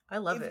I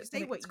love if you it. I say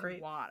think what it's you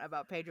great. want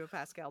about Pedro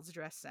Pascal's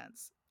dress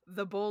sense,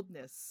 the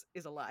boldness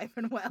is alive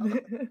and well.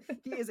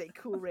 He is a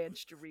Cool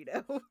Ranch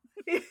Dorito.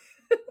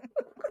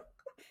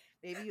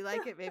 Maybe you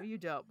like it, maybe you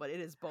don't, but it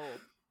is bold.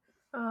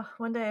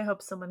 One day I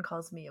hope someone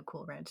calls me a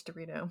Cool Ranch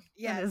Dorito.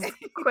 Yeah, That is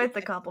quite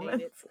the I've made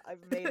compliment. it. I've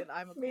made it.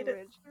 I'm a Made Cool it.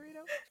 Ranch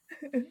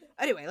Dorito.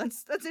 Anyway,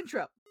 let's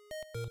intro.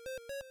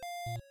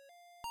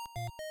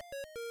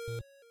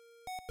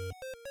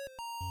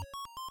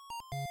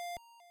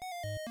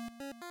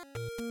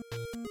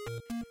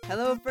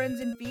 Hello,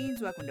 friends and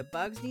fiends. Welcome to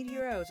Bugs Need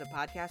Heroes, a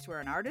podcast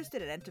where an artist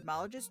and an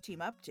entomologist team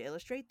up to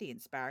illustrate the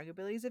inspiring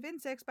abilities of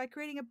insects by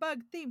creating a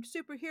bug-themed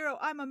superhero.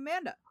 I'm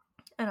Amanda.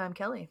 And I'm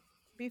Kelly.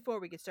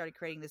 Before we get started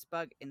creating this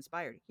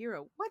bug-inspired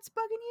hero, what's bugging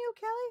you,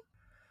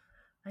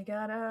 Kelly?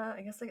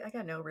 I guess I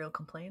got no real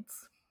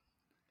complaints.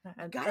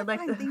 You gotta like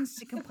find things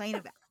to complain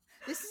about.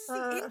 This is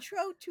the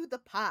intro to the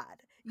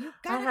pod. You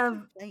gotta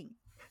complain.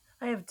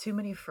 I have too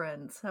many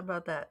friends. How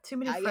about that? Too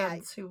many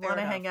friends who fair want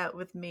to enough. hang out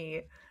with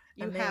me.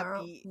 You And they have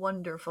are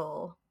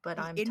wonderful, but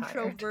the I'm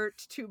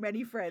introvert too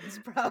many friends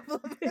problem.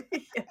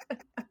 Yeah.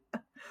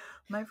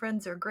 My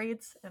friends are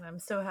great, and I'm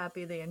so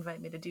happy they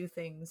invite me to do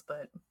things,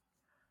 but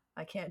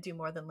I can't do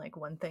more than like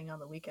one thing on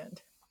the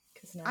weekend.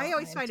 Because now I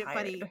always find tired. it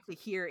funny to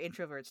hear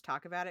introverts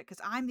talk about it,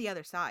 because I'm the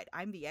other side.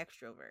 I'm the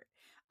extrovert.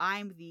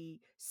 I'm the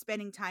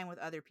spending time with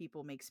other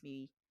people makes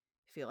me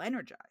feel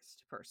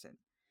energized person.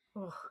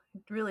 Oh,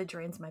 it really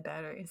drains my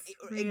batteries.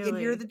 And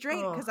you're the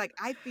drain, because like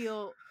I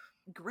feel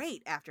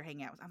great after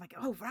hanging out with. I'm like,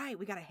 oh right,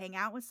 we got to hang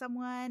out with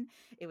someone.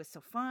 It was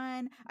so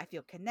fun. I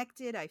feel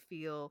connected. I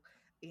feel,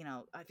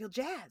 I feel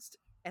jazzed.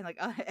 And like,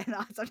 and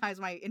sometimes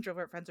my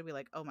introvert friends will be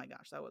like, "Oh my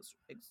gosh, that was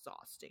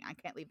exhausting. I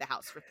can't leave the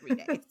house for 3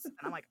 days." And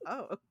I'm like,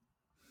 "Oh,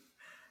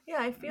 yeah,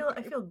 I feel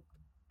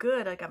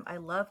good. Like I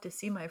love to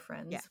see my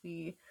friends. Yeah.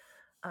 We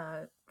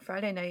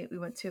Friday night we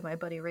went to my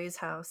buddy Ray's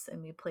house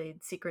and we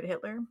played Secret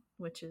Hitler,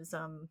 which is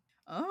a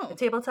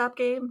tabletop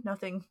game.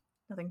 Nothing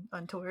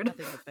untoward.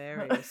 Nothing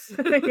nefarious.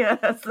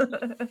 Yes.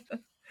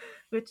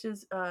 Which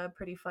is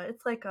pretty fun.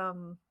 It's like I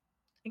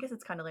guess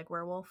it's kind of like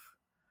Werewolf.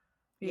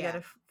 You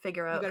gotta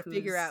figure out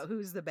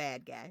who's the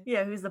bad guy.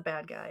 Yeah, who's the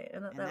bad guy,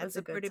 and that was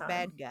a good pretty time.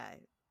 bad guy.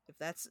 If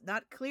that's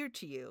not clear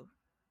to you,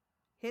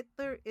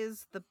 Hitler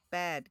is the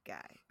bad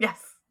guy.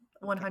 Yes,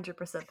 100%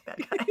 the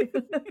bad guy.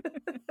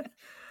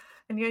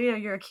 And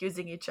you're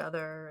accusing each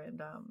other, and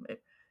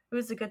it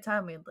was a good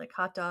time. We had like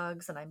hot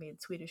dogs, and I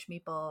made Swedish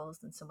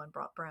meatballs, and someone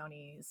brought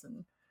brownies,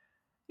 and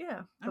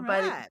yeah. But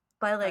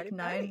by like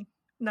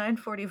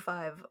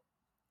 9:45,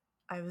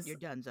 I was You're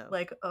donezo.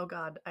 Like, oh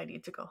god, I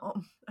need to go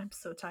home. I'm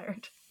so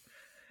tired.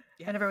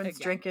 Yeah, and everyone's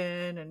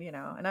drinking,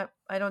 and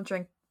I don't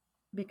drink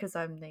because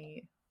I'm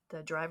the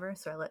driver,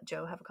 so I let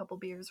Joe have a couple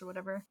beers or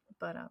whatever.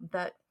 But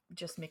that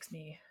just makes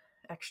me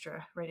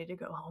extra ready to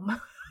go home.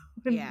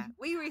 Yeah,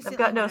 we recently I've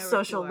got no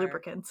social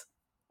lubricant.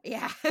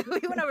 Yeah, we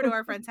went over to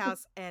our friend's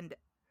house, and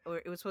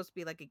it was supposed to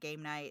be like a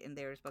game night, and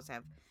they were supposed to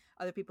have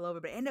other people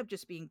over, but it ended up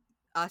just being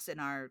us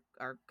and our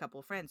couple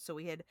of friends. So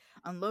we had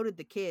unloaded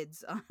the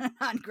kids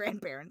on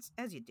grandparents,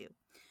 as you do.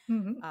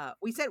 Mm-hmm.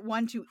 We sent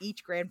one to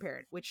each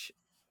grandparent, which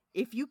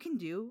if you can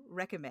do,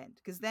 recommend,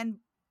 because then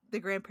the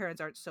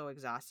grandparents aren't so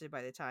exhausted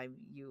by the time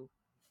you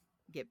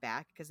get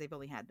back, because they've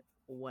only had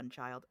one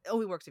child. It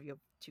only works if you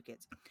have 2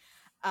 kids.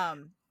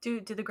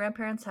 Do the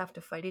grandparents have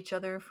to fight each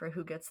other for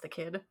who gets the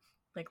kid,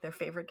 like their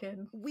favorite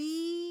kid?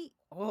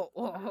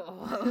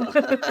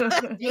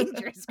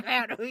 Dangerous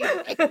ground.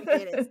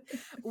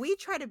 We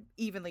try to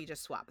evenly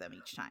just swap them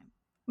each time.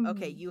 Mm-hmm.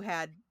 Okay, you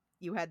had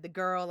the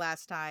girl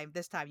last time.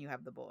 This time you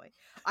have the boy.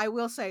 I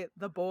will say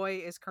the boy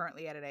is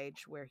currently at an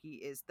age where he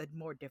is the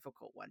more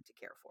difficult one to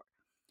care for,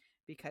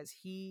 because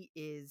he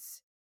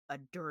is a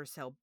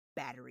Duracell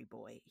battery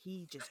boy.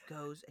 He just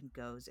goes and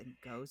goes and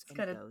goes. He's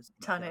got a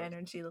ton of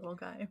energy, little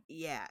guy.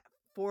 Yeah,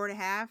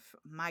 4.5.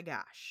 My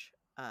gosh,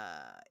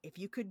 if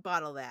you could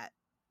bottle that,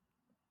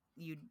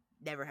 you'd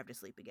never have to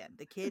sleep again.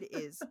 The kid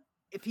is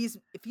if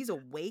he's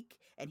awake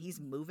and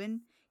he's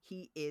moving,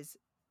 he is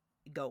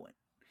going.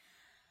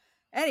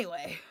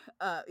 Anyway,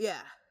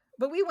 yeah.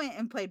 But we went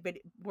and played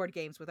board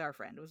games with our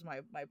friend. It was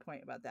my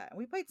point about that.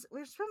 And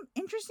there's some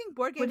interesting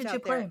board games out there.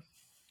 What did you play?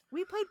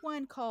 We played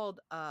one called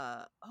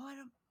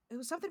it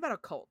was something about a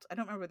cult. I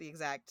don't remember the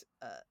exact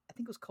I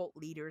think it was Cult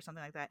Leader or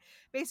something like that.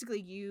 Basically,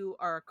 you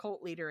are a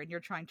cult leader and you're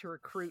trying to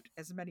recruit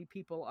as many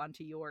people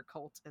onto your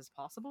cult as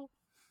possible.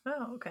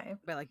 Oh, okay.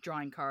 By like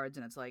drawing cards,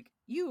 and it's like,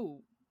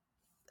 you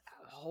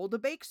hold a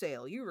bake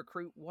sale, you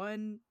recruit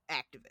one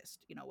activist,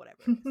 whatever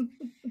it is.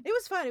 It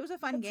was fun. It was a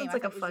fun game. Sounds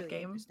like a fun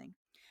game. Interesting.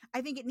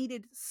 I think it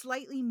needed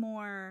slightly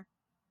more.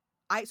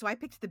 So I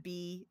picked the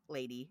bee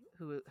lady,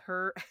 who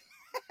her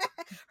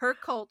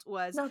cult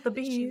was not the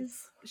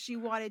bees. She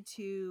wanted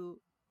to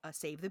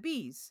save the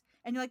bees,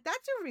 and you're like,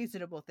 that's a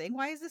reasonable thing.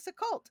 Why is this a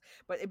cult?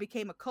 But it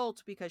became a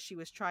cult because she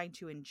was trying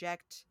to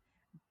inject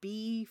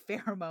bee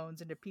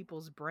pheromones into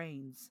people's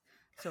brains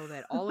so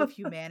that all of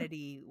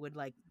humanity would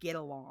like get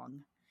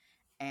along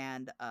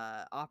and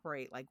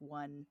operate like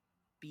one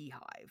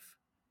beehive.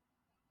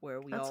 where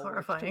we That's all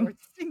work horrifying. towards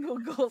single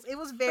goals. It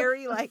was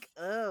very like,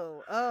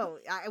 oh,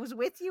 I was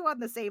with you on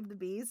the Save the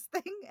Bees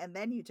thing, and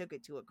then you took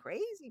it to a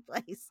crazy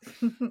place.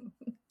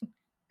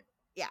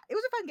 Yeah, it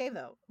was a fun game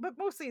though, but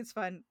mostly it's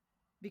fun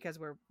because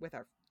we're with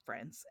our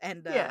friends,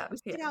 and Yeah, we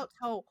stayed yeah. out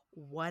till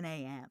 1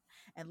 a.m.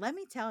 And let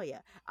me tell you,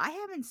 I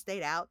haven't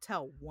stayed out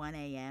till 1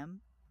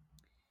 a.m.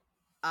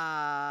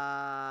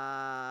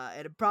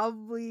 In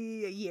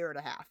probably a year and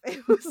a half.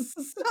 It was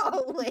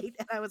so late,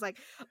 and I was like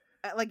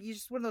you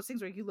just one of those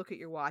things where you look at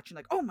your watch and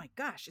like, oh my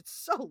gosh, it's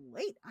so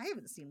late. I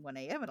haven't seen 1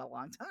 a.m. in a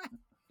long time.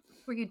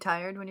 Were you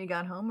tired when you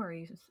got home, or were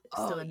you still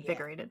Oh yeah,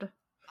 invigorated?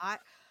 I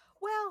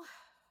well,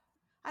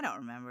 I don't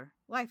remember.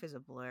 Life is a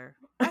blur.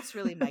 That's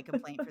really my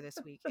complaint for this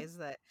week is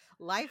that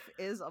life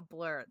is a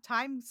blur.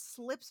 Time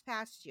slips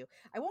past you.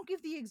 I won't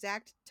give the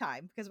exact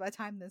time because by the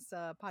time this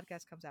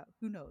podcast comes out,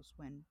 who knows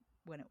when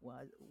it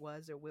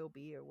was or will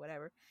be or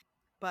whatever.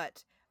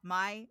 But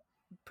my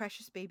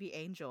precious baby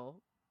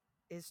angel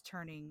is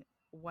turning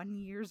 1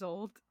 years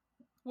old.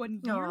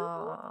 1 year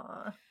old?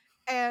 Aww,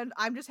 And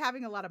I'm just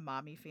having a lot of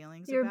mommy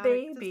feelings your about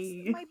it because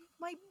it's baby.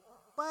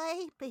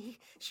 my baby.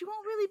 She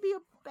won't really be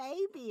a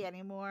baby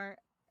anymore,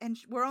 and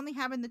we're only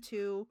having the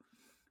two,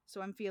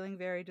 so I'm feeling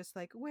very just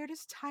like, where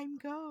does time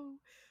go?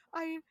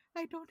 I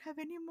don't have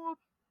any more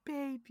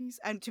babies.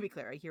 And to be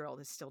clear, a year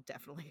old is still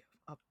definitely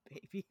a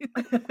baby,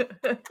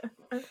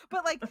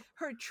 but like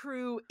her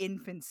true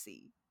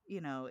infancy,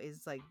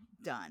 is like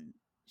done.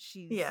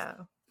 She's Yeah.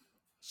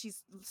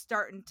 she's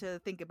starting to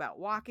think about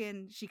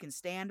walking. She can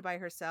stand by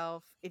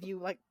herself. If you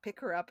like pick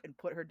her up and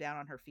put her down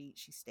on her feet,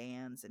 she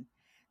stands, and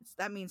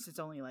that means it's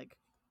only like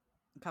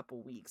a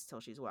couple weeks till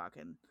she's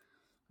walking.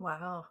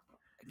 Wow.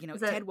 Ted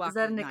Is walked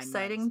that at an 9 months.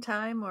 exciting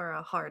time or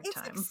a hard It's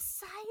time?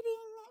 exciting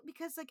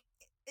because like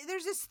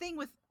there's this thing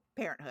with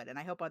parenthood, and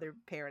I hope other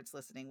parents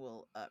listening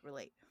will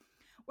relate,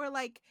 where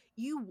like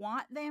you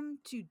want them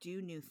to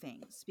do new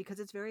things because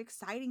it's very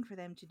exciting for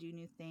them to do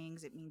new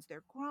things. It means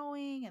they're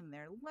growing and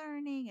they're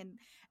learning, and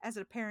as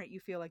a parent you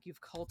feel like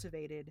you've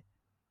cultivated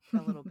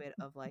a little bit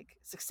of like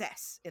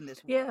success in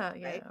this world, Yeah,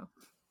 right? yeah.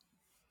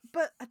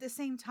 But at the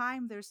same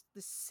time there's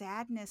the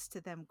sadness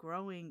to them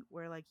growing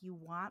where like you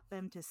want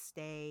them to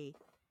stay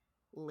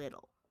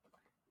little.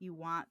 You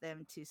want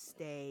them to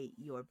stay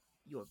your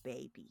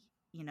baby,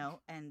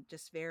 and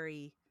just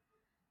very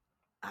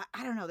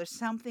I don't know. There's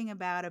something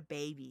about a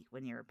baby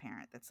when you're a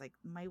parent that's like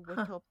my Huh.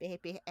 little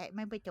baby,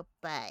 my little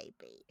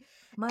baby,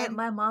 My and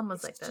my mom was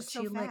it's like that. just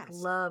so She like fast.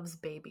 loves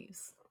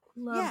babies.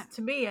 Yeah, Loves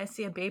to me, I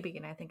see a baby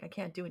and I think I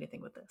can't do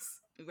anything with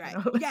this. You right.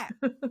 know? Yeah,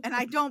 and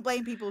I don't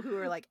blame people who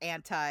are like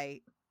anti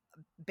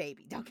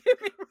baby. Don't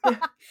get me wrong,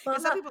 Yeah. Well,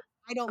 because some people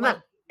I don't I'm like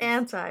not babies.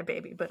 anti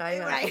baby, but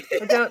Right.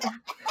 I don't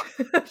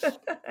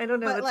I don't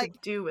know But what to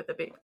like, do with a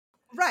baby.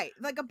 right,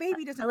 like a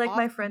baby I doesn't like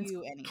my offer friends'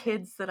 you anything.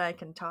 kids that I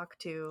can talk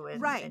to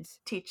and Right.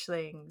 teach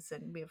things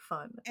and we have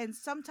fun. And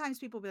sometimes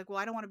people be like, well,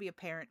 I don't want to be a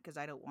parent because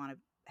I don't want to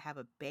have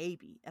a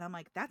baby. And I'm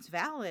like, that's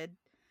valid,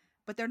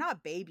 but they're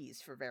not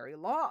babies for very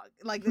long.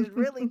 Like, there's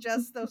really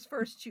just those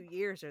first 2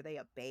 years are they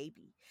a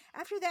baby.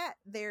 After that,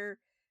 they're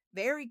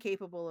very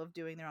capable of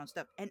doing their own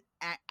stuff. And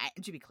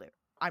to be clear,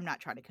 I'm not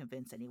trying to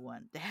convince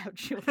anyone to have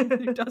children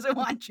who doesn't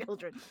want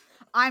children.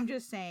 I'm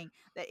just saying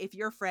that if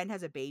your friend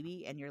has a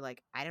baby and you're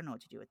like, I don't know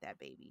what to do with that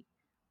baby,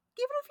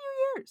 give it a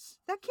few years.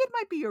 That kid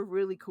might be a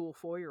really cool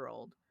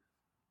 4-year-old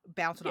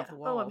bouncing off Yeah.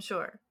 the Oh, I'm walls.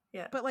 sure.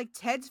 Yeah. But like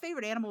Ted's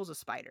favorite animal is a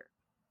spider.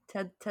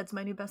 Ted's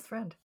my new best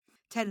friend.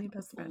 Ted New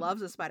best friend.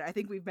 loves a spider. I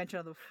think we've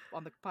mentioned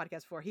on the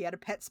podcast before. He had a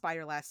pet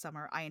spider last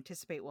summer. I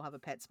anticipate we'll have a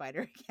pet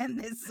spider again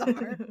this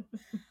summer.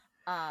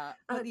 But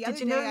the Did other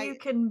you know day you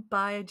can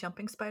buy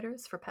jumping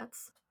spiders for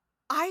pets?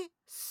 I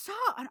saw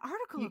an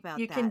article about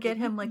You can that get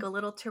you him like can. a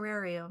little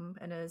terrarium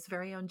and his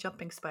very own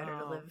jumping spider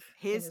to Oh, live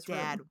in his his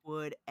dad room.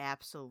 would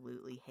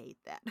absolutely hate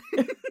that.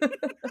 They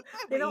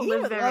But don't he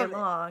live would very love it.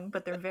 long,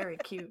 but they're very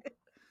cute.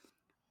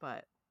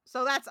 But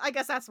so I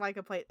guess that's my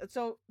complaint.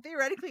 So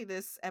theoretically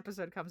this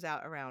episode comes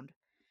out around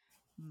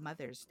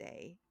Mother's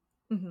Day.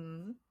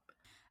 Hmm.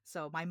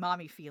 So my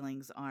mommy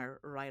feelings are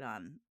right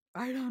on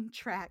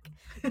track.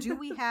 Do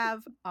we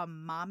have a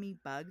mommy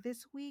bug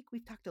this week?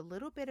 We've talked a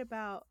little bit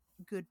about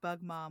good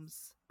bug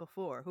moms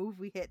before. Who have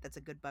we hit that's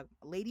a good bug?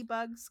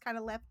 Ladybugs kind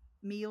of left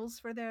meals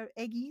for their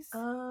eggies.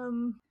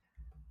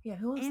 Yeah,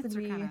 who else did Ants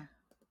are kind we of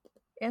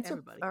answer?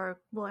 everybody. Or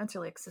well, answer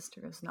like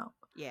sisters. No,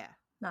 Yeah,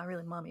 not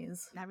really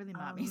mummies. not really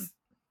mommies.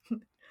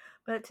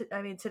 But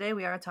I mean, today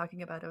we are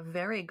talking about a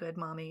very good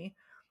mommy,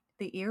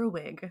 the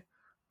earwig,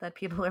 that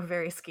people are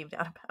very skeeved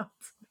out about.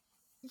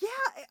 Yeah,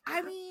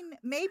 I mean,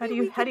 maybe How we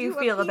do could you do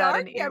a feel about PR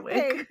an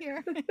campaign earwig?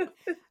 here.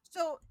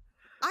 So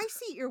I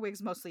see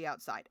earwigs mostly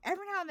outside.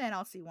 Every now and then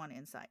I'll see one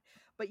inside.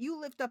 But you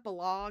lift up a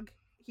log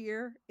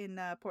here in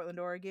Portland,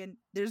 Oregon,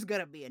 there's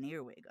gonna be an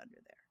earwig under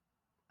there.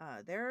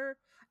 I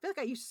feel like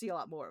I used to see a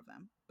lot more of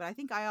them, but I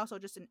think I also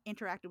just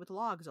interacted with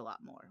logs a lot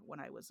more when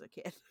I was a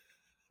kid.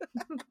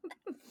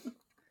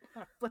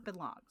 Flipping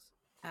logs.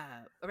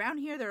 Around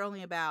here, they're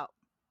only about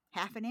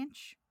half an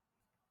inch,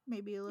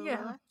 maybe a little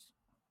Yeah, less.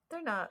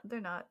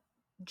 they're not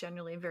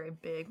generally very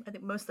big. I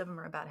think most of them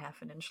are about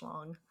half an inch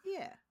long.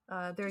 Yeah.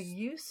 There Just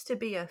used to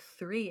be a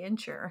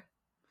 3-incher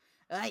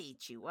ay,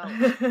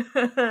 chihuahua.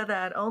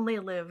 that only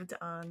lived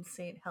on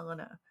St.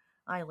 Helena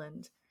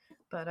Island,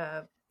 but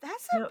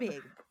That's a no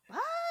big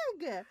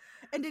bug.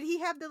 And did he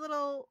have the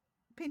little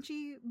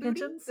pinchy booty?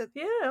 pigeons.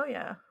 Yeah, oh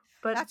yeah,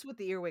 but That's what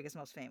the earwig is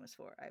most famous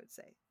for, I would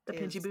say. the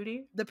pinchy Is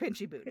booty. the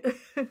pinchy booty.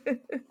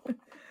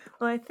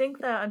 Well, I think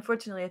that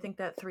unfortunately, I think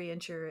that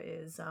 3-incher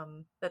is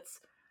that's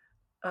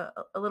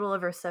a little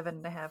over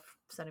 7.5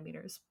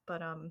 centimeters,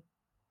 but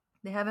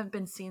they haven't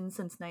been seen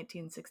since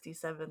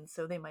 1967,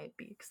 so they might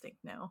be extinct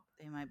now,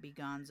 They might be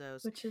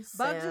gonzos. which is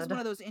Bugs is one sad.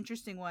 of those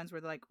interesting ones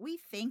where they're like, we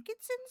think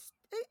it's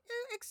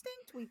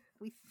extinct.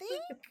 We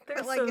think, They're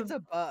but like so it's a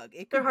bug.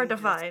 It they're could hard be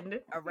to just find. Yeah.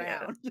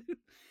 around.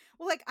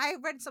 Well, like I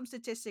read some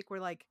statistic where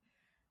like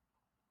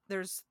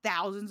there's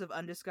thousands of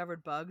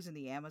undiscovered bugs in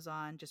the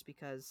Amazon just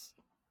because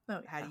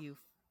Oh how yeah. do you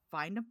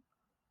find them?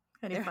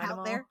 How do you They're find them out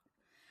all? there.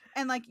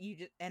 And like you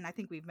just, and I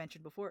think we've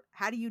mentioned before,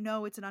 how do you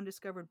know it's an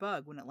undiscovered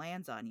bug when it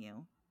lands on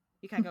you?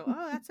 You kind of go,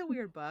 "Oh, that's a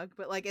weird bug,"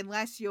 but like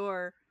unless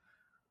you're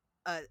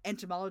an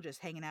entomologist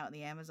hanging out in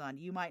the Amazon,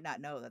 you might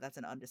not know that that's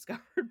an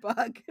undiscovered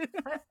bug.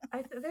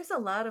 There's a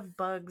lot of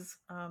bugs,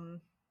 and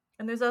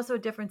there's also a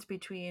difference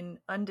between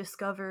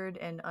undiscovered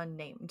and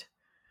unnamed.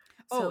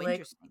 So Oh, like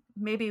interesting.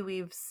 maybe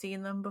we've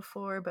seen them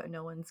before, but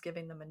no one's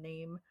giving them a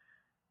name.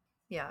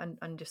 Yeah,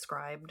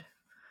 undescribed.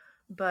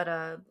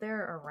 But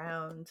they're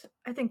around.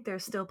 I think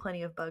there's still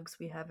plenty of bugs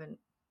we haven't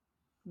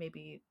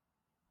maybe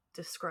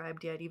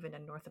described yet, even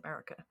in North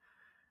America.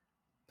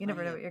 You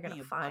never know what you're gonna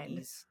Plenty of find.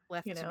 buggies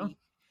left You to know. be.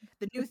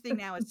 The new thing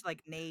now is to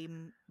like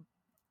name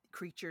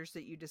creatures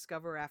that you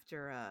discover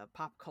after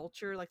pop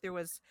culture. Like there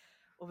was,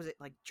 what was it,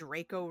 like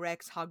Draco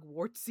Rex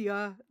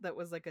Hogwartsia, that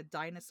was like a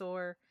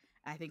dinosaur.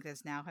 I think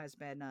this now has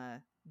been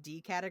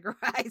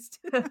decategorized.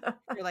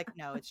 They're like,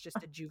 no, it's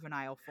just a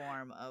juvenile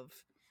form of.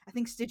 I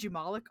think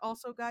Stygimoloch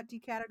also got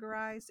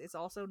decategorized. It's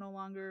also no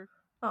longer.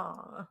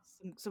 Aw.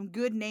 Some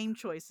good name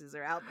choices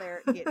are out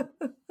there getting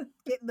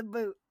the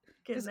boot.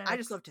 Getting Because I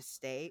just axed. love to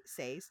say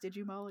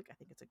Stygimoloch. I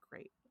think it's a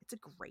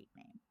great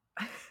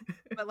name.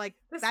 But like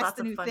There's that's lots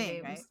the of new fun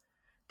thing, right? names.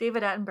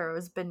 David Attenborough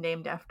has been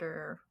named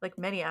after, like,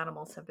 many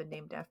animals have been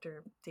named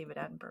after David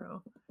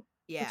Attenborough, which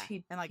Yeah, and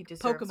he like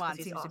deserves because Pokemon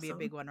he's seems to be a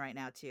big awesome. one right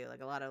now too.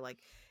 Like a lot of like,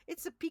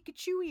 it's a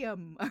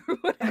Pikachuium or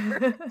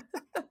whatever.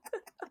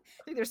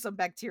 I think there's some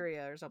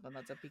bacteria or something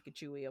that's a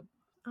Pikachuium.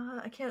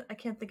 I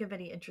can't think of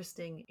any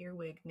interesting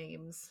earwig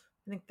names.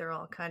 I think they're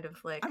all kind of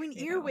I like, mean,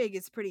 earwig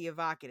is pretty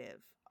evocative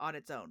on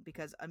its own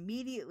because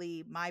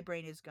immediately my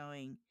brain is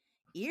going,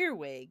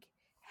 earwig.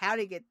 How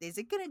to get? Is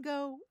it gonna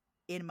go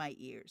in my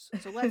ears?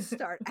 So let's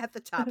start at the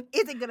top.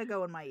 Is it gonna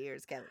go in my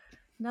ears, Kelly?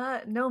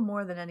 no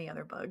more than any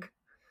other bug.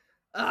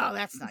 Oh,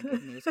 that's not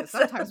good news because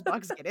sometimes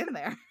bugs get in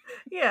there.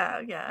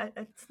 Yeah,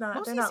 it's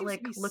not. They're Mostly not seems to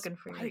like be looking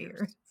for your spiders.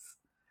 ears.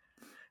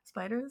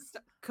 Spiders? So,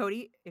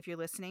 Cody, if you're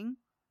listening,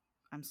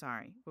 I'm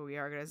sorry, but we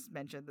are going to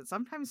mention that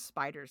sometimes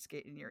spiders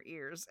get in your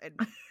ears, and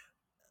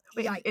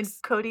Wait, in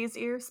yikes! Cody's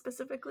ear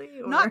specifically,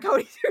 or Not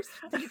Cody's ears.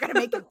 You're going to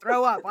make him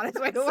throw up on his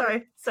way to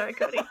work. sorry,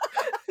 Cody.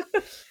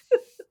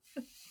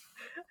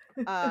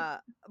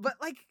 But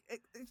like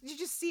you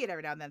just see it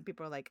every now and then.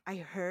 People are like, I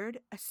heard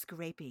a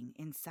scraping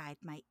inside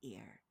my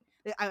ear.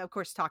 I'm of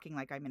course talking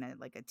like I'm in a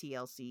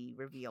TLC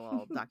reveal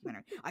all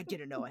documentary. I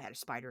didn't know I had a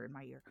spider in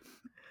my ear.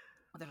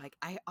 They're like,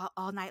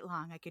 all night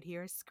long I could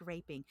hear a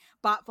scraping.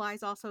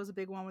 Botflies also is a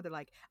big one where they're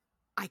like,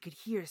 I could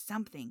hear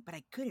something, but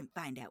I couldn't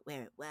find out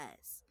where it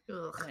was.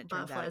 Ugh, And it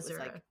turns out it was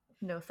like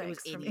no it was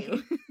thanks for in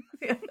me.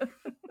 you.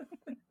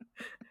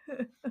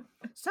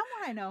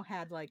 Someone I know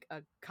had like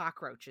a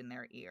cockroach in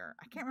their ear.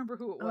 I can't remember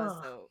who it was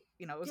Ugh. though.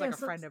 You know, it was Yeah, like a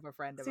friend of a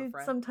friend of a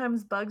friend.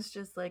 Sometimes bugs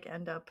just like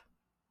end up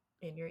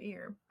in your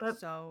ear. But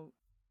So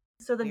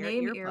the wear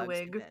name earplugs to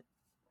earwig, bed.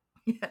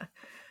 yeah,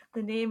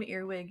 the name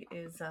earwig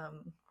is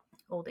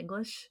Old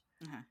English,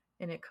 Uh-huh.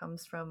 and it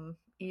comes from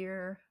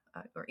ear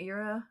or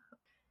era,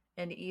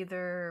 and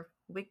either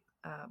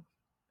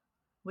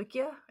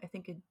wikia. I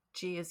think a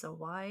G is a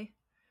Y,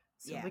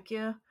 so Yeah.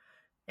 wikia,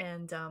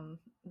 and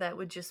that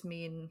would just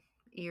mean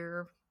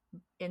ear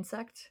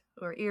insect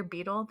or ear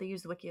beetle. They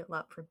use wiki a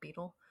lot for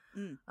beetle.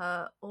 Mm.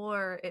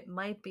 Or it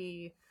might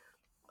be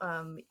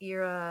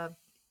era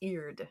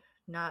eared,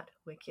 not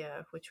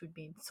wikia, which would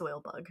mean soil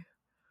bug.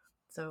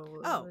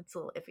 So it's a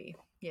little iffy.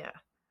 Yeah.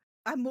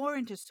 I'm more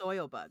into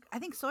soil bug. I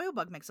think soil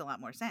bug makes a lot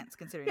more sense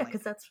considering Yeah,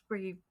 because that's where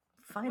you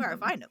find where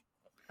them. I find them.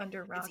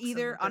 Under rocks. It's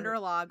either under a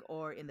log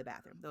or in the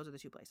bathroom. Those are the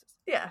two places.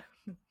 Yeah.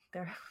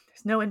 There's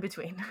no in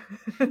between.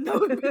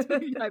 No in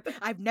between.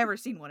 I've never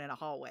seen one in a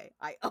hallway.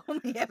 I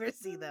only ever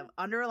see them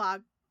under a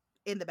log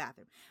in the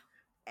bathroom.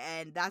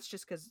 And that's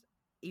just because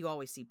you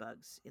always see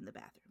bugs in the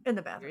bathroom. In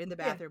the bathroom. You're in the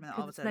bathroom and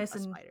all of a sudden it's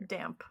nice a and spider.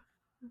 damp.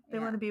 They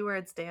want to be where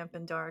it's damp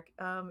and dark.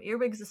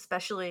 Earwigs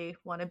especially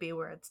want to be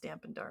where it's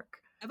damp and dark.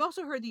 I've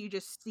also heard that you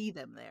just see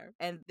them there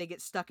and they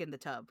get stuck in the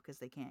tub because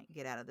they can't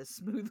get out of the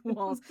smooth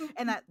walls.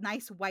 And that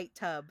nice white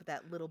tub,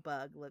 that little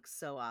bug looks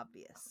so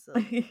obvious. So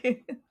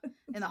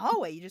in the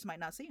hallway, you just might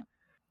not see them.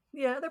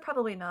 Yeah, they're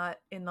probably not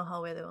in the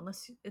hallway though,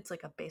 unless it's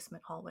like a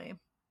basement hallway.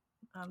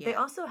 They Yeah.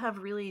 also have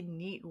really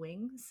neat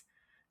wings.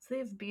 So they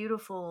have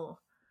beautiful,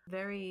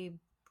 very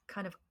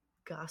kind of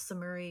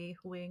gossamery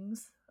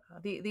wings.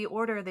 The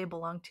order they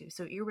belong to.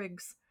 So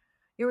earwigs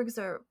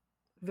are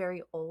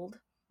very old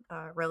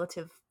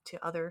relative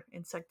to other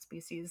insect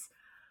species,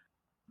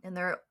 and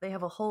they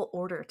have a whole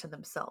order to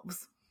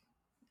themselves.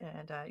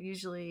 And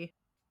usually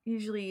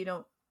you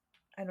don't.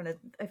 I don't know.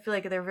 I feel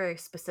like they're very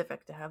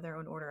specific to have their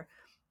own order,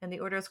 and the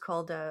order is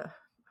called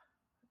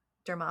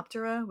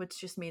Dermoptera, which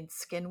just means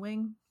skin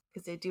wing,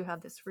 because they do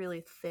have this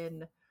really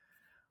thin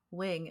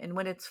wing. And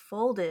when it's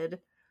folded,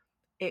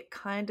 it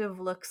kind of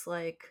looks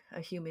like a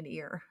human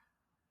ear.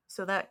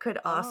 So that could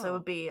also Oh.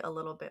 be a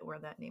little bit where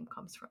that name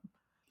comes from.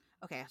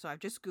 Okay, so I've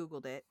just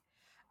Googled it.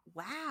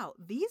 Wow,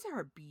 these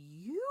are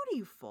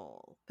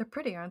beautiful. They're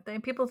pretty, aren't they?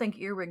 People think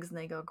earwigs and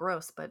they go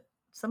gross, but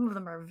some of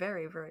them are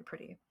very, very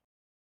pretty.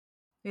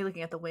 Are you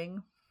looking at the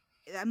wing?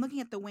 I'm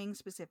looking at the wing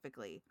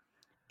specifically.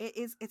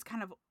 It's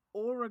kind of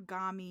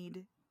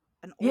origamied,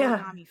 an Yeah.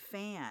 origami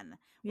fan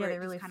Yeah, where they it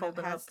just really kind of fold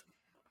it has up.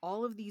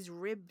 all of these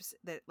ribs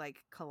that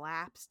like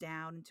collapse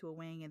down into a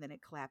wing and then it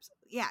collapses.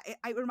 Yeah,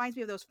 it reminds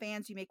me of those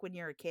fans you make when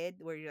you're a kid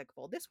where you're like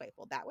fold this way,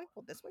 fold that way,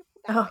 fold this way,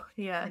 fold that way. Oh,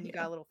 And yeah, then you yeah.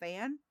 got a little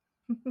fan.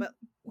 But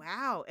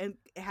wow, and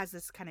it has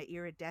this kind of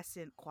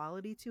iridescent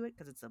quality to it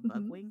because it's a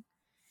bug Mhm. wing.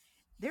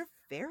 They're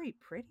very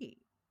pretty.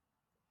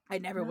 I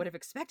never Yeah. would have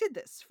expected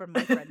this from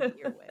my friend the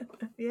earwig.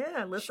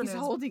 Yeah, She's listeners,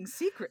 holding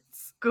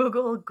secrets.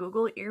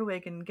 Google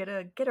earwig and get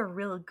a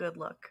real good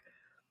look,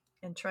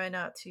 and try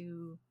not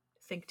to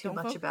think too Don't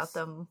much about focus.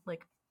 them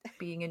like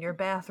being in your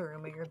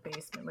bathroom or your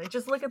basement. Like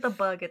just look at the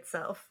bug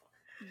itself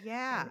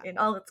Yeah. in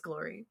all its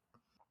glory.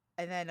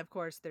 And then of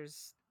course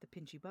there's the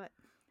pinchy butt.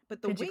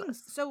 But the Pinchy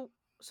wings, buzz.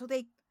 so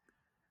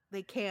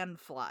they can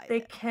fly They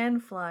then. can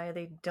fly,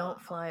 they don't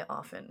Oh. fly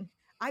often.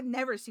 I've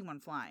never seen one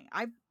flying.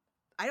 I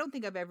don't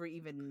think I've ever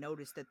even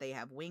noticed that they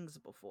have wings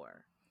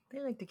before. They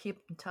like to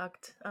keep them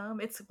tucked.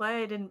 It's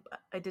why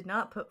I did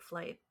not put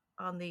flight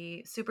on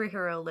the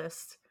superhero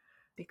list,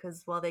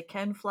 because while they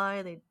can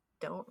fly, they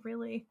don't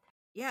really.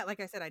 Yeah, like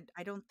I said,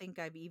 I don't think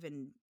I've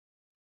even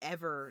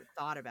ever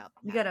thought about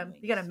them You having gotta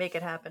you gotta wings. make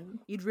it happen.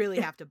 You'd really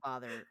have to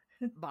bother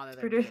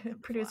them to get them to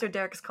Producer fly.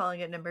 Derek's calling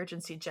it an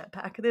emergency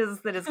jetpack.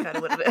 That is kind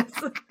of what it is.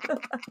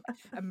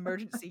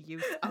 Emergency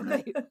use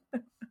only.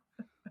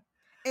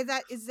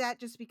 Is that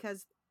just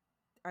because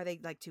are they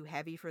like too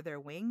heavy for their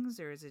wings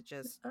or is it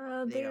just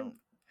uh, they they're don't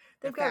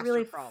they're they've got faster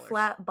really crawlers?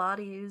 flat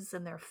bodies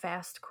and they're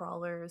fast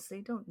crawlers.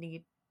 They don't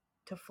need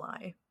to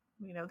fly.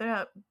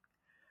 They're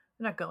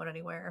not going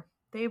anywhere.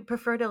 They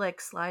prefer to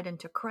like slide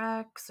into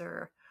cracks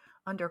or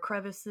under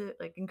crevices,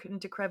 like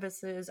into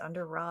crevices,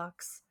 under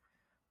rocks.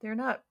 They're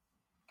not.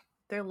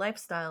 Their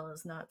lifestyle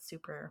is not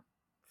super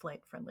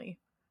flight friendly,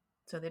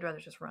 so they'd rather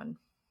just run.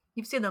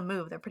 You've seen them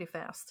move; they're pretty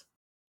fast.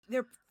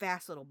 They're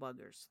fast little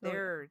buggers.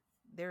 Oh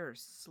They're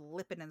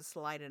slipping and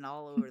sliding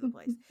all over the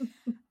place.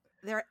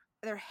 yeah,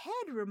 Their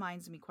head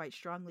reminds me quite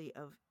strongly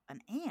of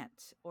an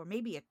ant or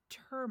maybe a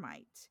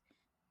termite.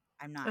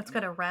 I'm not it's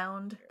kind of entirely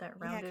round, sure. that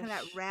Yeah, kind of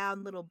that roundish.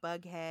 round little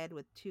bug head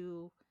with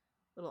two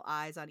little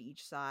eyes on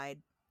each side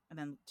and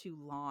then two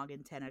long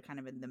antennae kind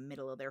of in the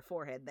middle of their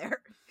forehead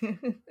there.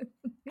 And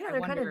Yeah, I they're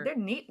wonder, they're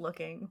neat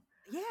looking.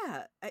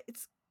 yeah,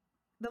 it's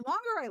the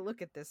longer I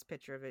look at this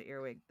picture of an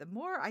earwig, the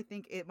more I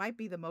think it might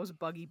be the most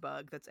buggy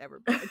bug that's ever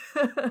been.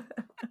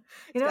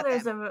 It's got that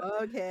There's a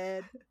bug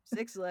head,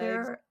 6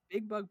 legs, there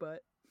big bug butt.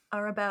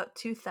 are about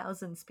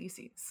 2,000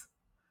 species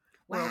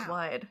Wow.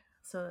 worldwide.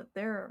 So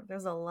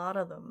there's a lot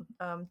of them.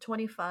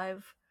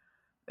 25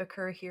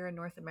 occur here in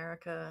North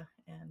America,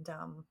 and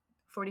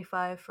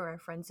 45 for our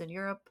friends in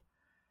Europe.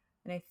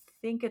 And I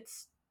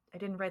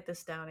didn't write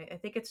this down. I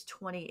think it's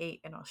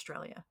 28 in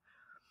Australia.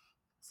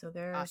 So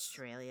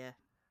Australia,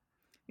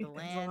 the there's a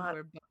land lot.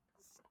 where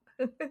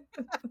bugs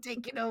have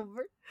taken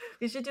over.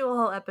 We should do a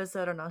whole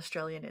episode on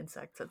Australian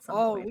insects at some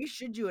Oh, point. we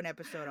should do an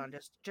episode on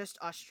just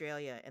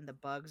Australia and the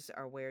bugs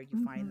are where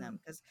you find Mm-hmm. them.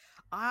 Because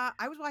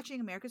I was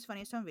watching America's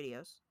Funniest Home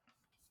Videos,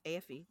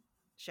 AFE.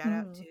 Shout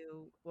out Mm-hmm.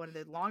 to one of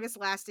the longest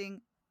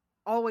lasting,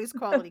 always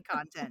quality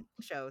content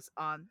shows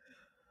on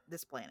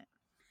this planet.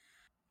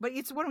 But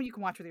it's one where you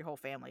can watch with your whole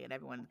family and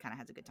everyone kind of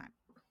has a good time.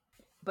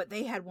 But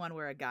they had one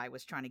where a guy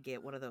was trying to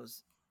get one of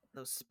those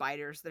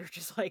spiders that are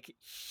just like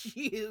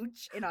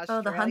huge in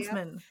Oh, the Australia.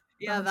 huntsman,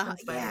 the Yeah, huntsman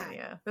spider. yeah.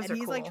 Yeah, those And are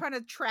he's like cool. trying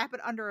to trap it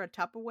under a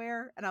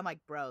Tupperware, and I'm like,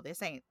 bro,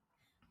 this ain't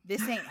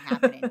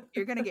happening.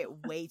 You're gonna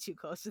get way too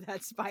close to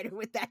that spider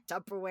with that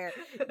Tupperware.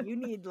 You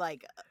need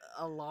like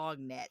a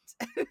long net.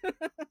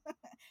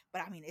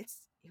 But I mean, it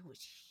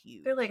was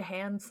They're like huge.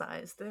 hand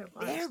sized. They're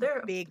large. They're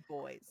They're big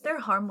boys. they're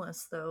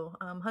harmless though.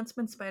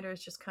 Huntsman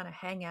spiders just kind of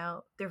hang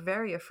out. They're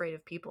very afraid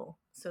of people,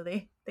 so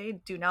they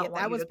do Yeah, not want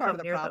that you was to part of come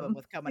the near problem them.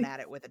 with coming at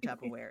it with a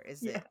Tupperware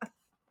is Yeah, that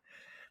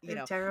they're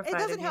it terrified of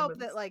doesn't help that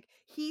humans. like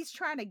he's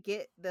trying to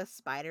get the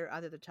spider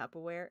out of the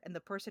Tupperware and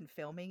the person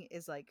filming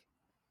is like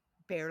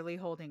barely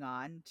holding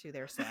on to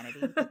their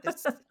sanity that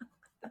this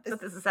this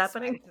That this is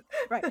happening.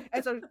 spider, right?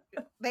 And so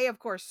they, of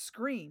course,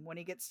 scream when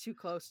he gets too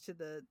close to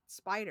the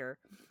spider,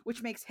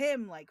 which makes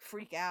him like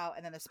freak out.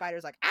 And then the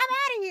spider's like, "I'm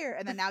out of here!"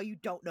 And then now you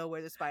don't know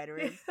where the spider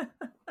is.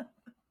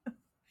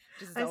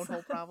 Just his I own saw,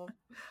 whole problem.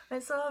 I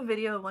saw a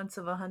video once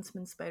of a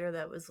huntsman spider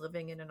that was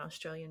living in an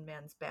Australian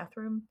man's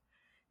bathroom,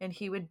 and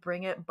he would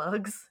bring it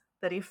bugs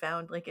that he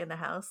found like in the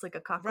house, like a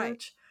Right.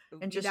 cockroach,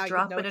 and You just now you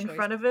have drop no it in choice.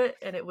 front of it,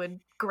 and it would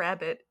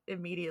grab it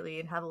immediately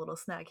and have a little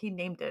snack. He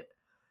named it.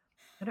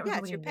 I don't Yeah, remember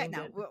it's what he your pet named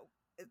now. it. Well,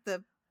 the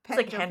It's pet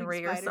like jumping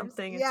Henry or spiders.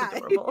 something. It's Yeah.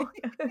 adorable.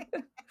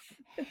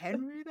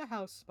 Henry the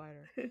house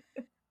spider.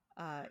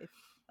 If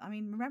I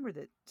mean, remember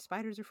that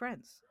spiders are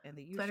friends, and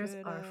that Spiders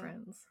are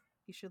friends.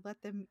 you should let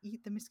them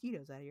eat the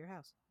mosquitoes out of your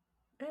house.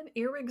 And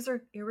earwigs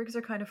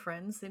are kind of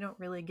friends. They don't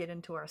really get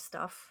into our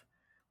stuff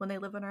when they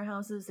live in our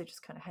houses. They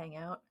just kind of hang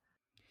out.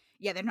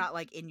 Yeah, they're not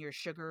like in your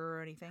sugar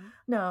or anything.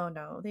 No,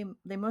 no.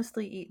 They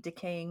mostly eat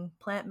decaying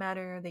plant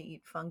matter. They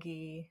eat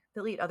fungi.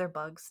 They'll eat other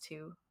bugs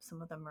too.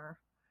 Some of them are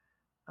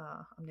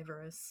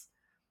omnivorous.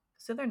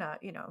 So they're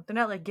not, they're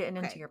not like getting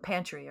into Okay. your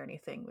pantry or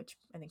anything, which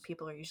I think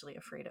people are usually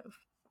afraid of.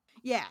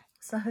 Yeah.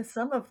 So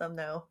some of them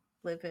though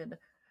live in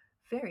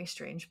very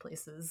strange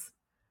places.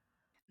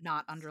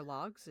 Not under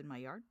logs in my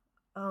yard.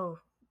 Oh,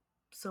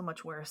 so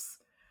much worse.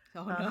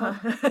 Oh no.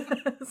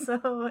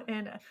 So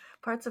in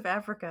parts of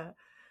Africa,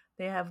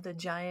 they have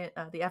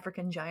the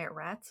African giant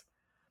rat,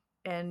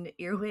 and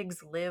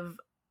earwigs live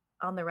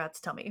on the rat's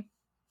tummy.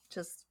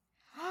 Just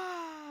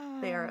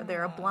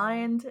they're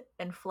blind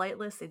and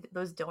flightless.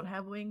 Those don't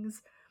have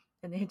wings,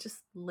 and they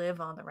just live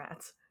on the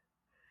rat.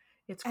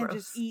 It's And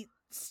just gross. eat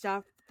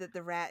stuff that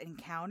the rat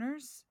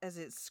encounters as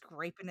it's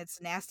scraping its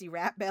nasty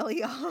rat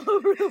belly all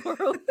over the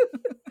world.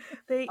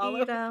 They all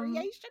eat over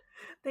creation.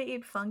 they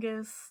eat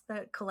fungus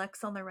that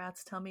collects on the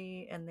rat's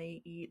tummy, and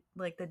they eat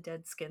like the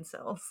dead skin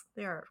cells.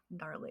 They are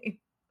gnarly.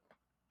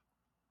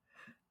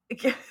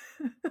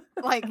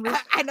 Like I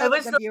I know that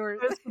wish the the viewers,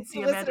 listeners could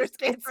see the Amanda's listeners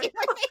can't face see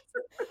right my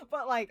face,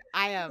 but like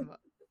I am.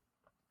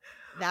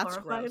 That's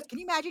horrified. gross. Can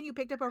you imagine you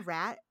picked up a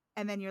rat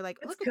and then you're like,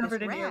 It's look at this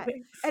covered in rat,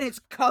 earwigs. and it's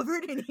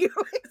covered in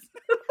earwigs.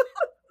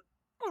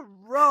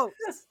 Gross.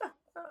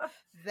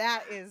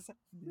 That is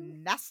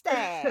nasty,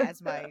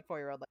 as my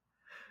 4-year-old.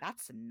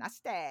 That's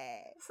nasty.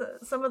 So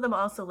some of them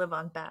also live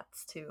on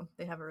bats too.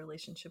 They have a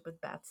relationship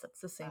with bats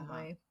that's the same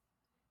way.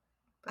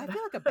 I But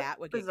feel like a bat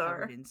would get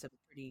bizarre. covered in some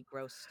pretty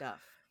gross stuff,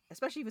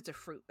 especially if it's a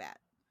fruit bat.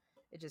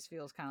 It just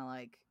feels kind of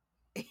like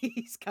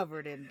he's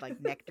covered in like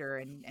nectar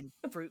and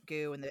fruit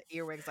goo, and the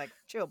earwig's like,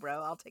 chill,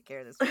 bro, I'll take care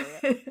of this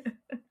for you.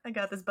 I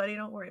got this, buddy.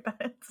 Don't worry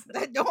about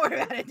it. Don't worry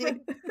about it,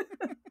 dude.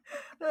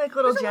 They're like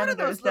little There's a lot of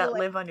janitors those that little,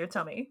 live on your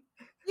tummy.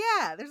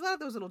 yeah, there's a lot of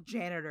those little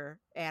janitor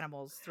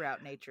animals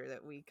throughout nature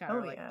that we kind of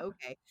Oh are like, yeah.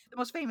 okay. The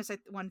most famous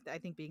one, I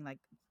think, being like,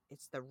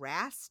 it's the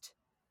wrast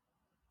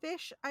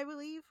fish, I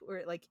believe, where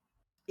it like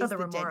Oh, is the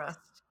the remora. dentist.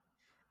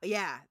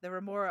 Yeah, the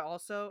remora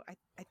also.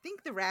 I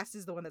think the wrast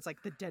is the one that's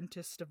like the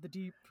dentist of the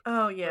deep.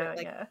 Oh Where yeah, it,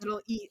 like yeah.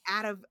 it'll eat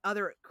out of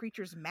other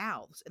creatures'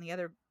 mouths, and the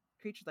other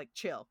creature's like,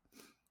 chill,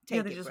 Yeah,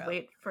 take they it, just bro.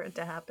 wait for it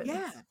to happen.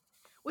 Yeah, It's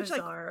which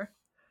bizarre.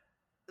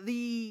 like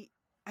the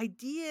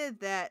idea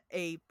that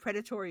a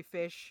predatory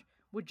fish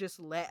would just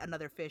let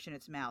another fish in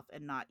its mouth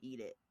and not eat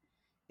it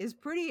is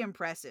pretty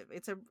impressive.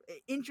 It's a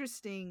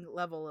interesting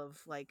level of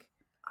like,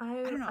 I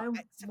don't know, I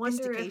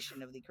wonder if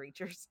sophistication of the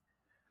creatures.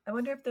 I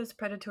wonder if those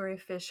predatory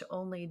fish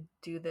only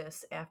do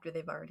this after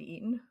they've already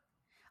eaten.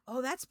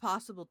 Oh, that's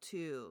possible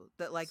too.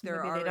 That like So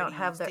they're maybe they don't already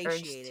have the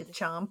urge to satiated.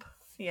 chomp.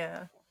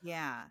 Yeah.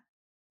 Yeah.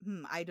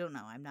 I don't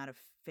know. I'm not a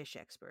fish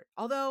expert.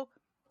 Although,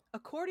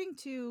 according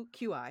to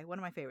QI, one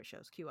of my favorite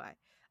shows, QI,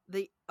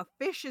 a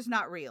fish is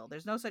not real.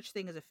 There's no such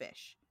thing as a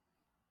fish.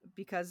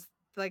 Because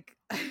like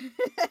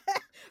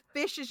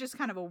fish is just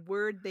kind of a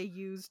word they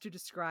use to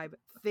describe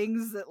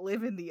things that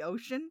live in the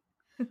ocean.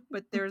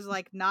 But there's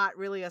like not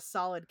really a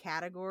solid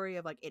category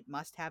of like it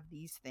must have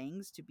these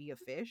things to be a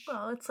fish.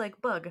 Well, it's like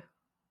bug.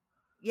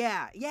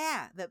 Yeah.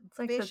 The It's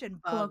like fish the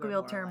and bug colloquial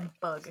are more term like,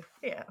 bug.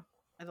 Yeah.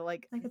 and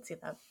like I could see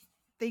that.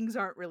 things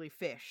aren't really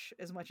fish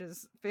as much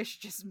as fish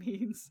just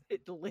means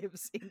it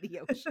lives in the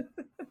ocean.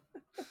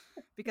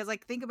 Because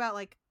like think about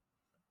like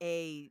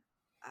a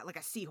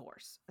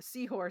seahorse. A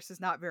seahorse is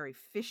not very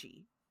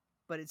fishy,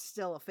 but it's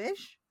still a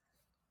fish.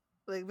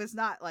 Like it's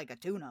not like a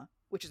tuna,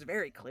 which is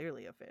very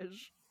clearly a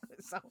fish.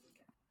 So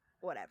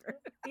whatever.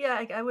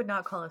 Yeah, I would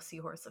not call a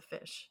seahorse a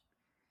fish.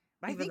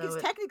 But I Even think though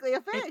it's technically a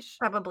it fish.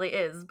 probably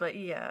is, but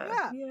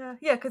yeah,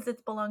 because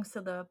it belongs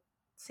to the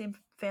same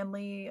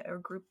family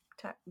or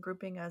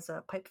grouping as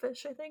a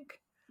pipefish, I think.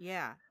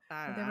 Yeah.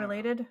 Are they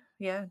related?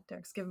 Yeah,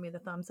 Derek's giving me the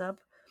thumbs up.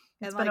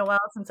 It's And been a like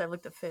while since I've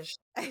looked at fish.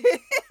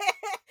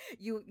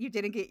 you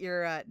didn't get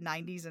your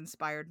 90s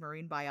inspired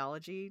marine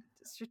biology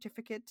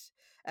certificate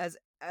as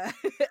as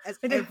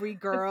I did. every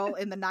girl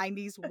in the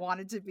 90s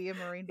wanted to be a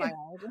marine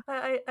biologist.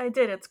 I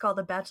did. It's called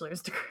a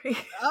bachelor's degree.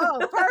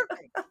 Oh,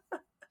 perfect.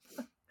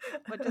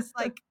 But just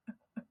like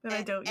that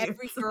I don't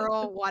every use.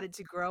 girl wanted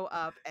to grow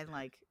up and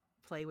like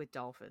play with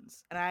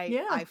dolphins. And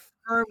Yeah. I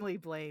firmly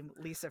blame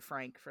Lisa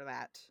Frank for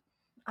that.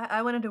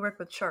 I wanted to work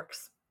with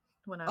sharks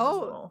when I was Oh,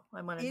 little.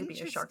 I wanted to be a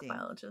shark interesting.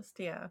 biologist.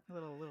 Yeah.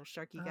 Little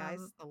sharky guys.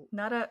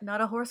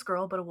 Not a horse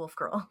girl, but a wolf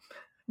girl.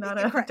 Not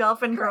a Correct.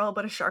 dolphin Correct. girl,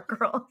 but a shark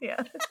girl.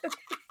 Yeah.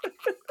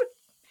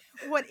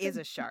 What is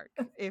a shark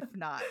if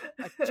not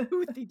a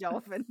toothy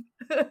dolphin?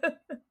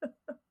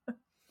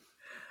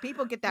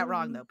 People get that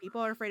wrong though.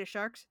 People are afraid of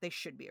sharks. They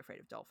should be afraid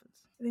of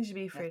dolphins. They should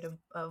be afraid That's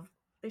of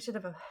they should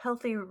have a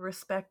healthy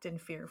respect and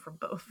fear for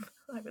both,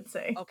 I would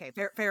say. okay.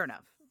 Fair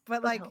enough.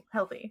 But But like,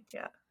 healthy,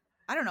 yeah.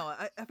 I don't know.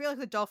 I feel like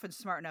the dolphin's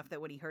smart enough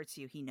that when he hurts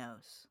you, he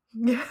knows.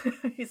 Yeah,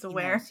 he's He knows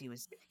aware.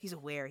 he's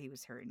aware he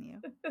was hurting you.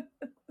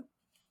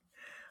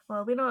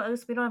 Well, we don't at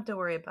least we don't have to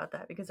worry about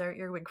that because our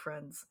earwig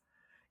friends,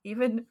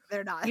 even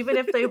They're not. even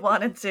if they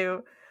wanted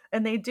to,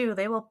 and they do,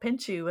 they will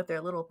pinch you with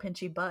their little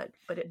pinchy butt,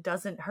 but it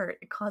doesn't hurt.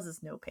 It causes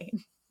no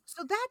pain.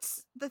 So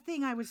that's the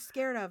thing I was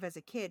scared of as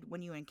a kid.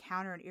 When you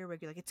encounter an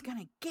earwig, you're like, it's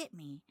gonna get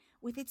me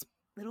with its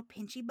little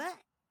pinchy butt.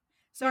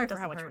 Sorry for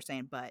how much we're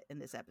saying butt in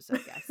this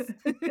episode, guys.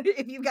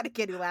 If you've got a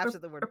kid who laughs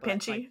at the word or butt,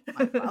 pinchy.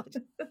 my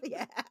apologies.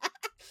 Yeah.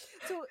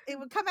 So it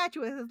would come at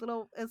you with his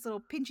little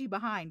pinchy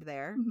behind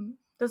there. Mm-hmm.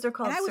 Those are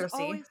called And I was Circe.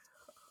 always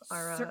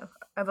Our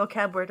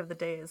vocab word of the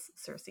day is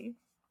Circe.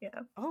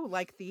 Yeah. oh,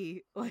 like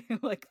the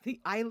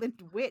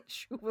island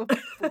witch who will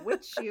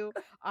bewitch you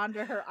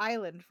onto her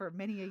island for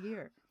many a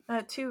year.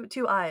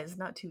 Two I's,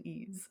 not two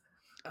E's.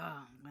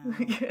 Oh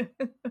no.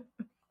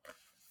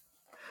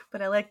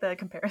 But I like the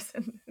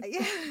comparison.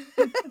 Yeah.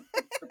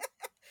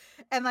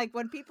 And like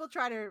when people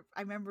try to,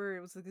 I remember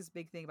it was like this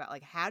big thing about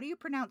like, how do you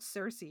pronounce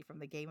Circe from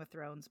the Game of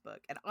Thrones book?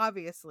 And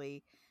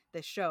obviously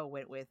the show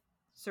went with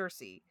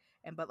Circe.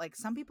 But like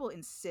some people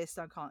insist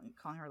on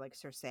calling her like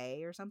Circe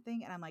or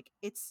something. And I'm like,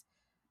 it's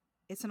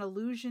an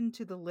allusion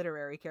to the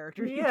literary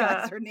character. Yeah. You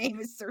guys, her name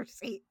is Circe.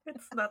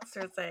 It's not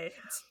Circe.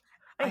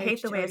 I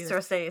hate the way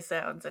Circe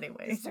sounds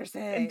anyway. Circe.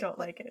 I don't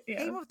like it. Yeah.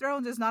 Game of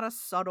Thrones is not a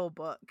subtle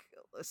book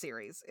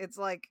series. It's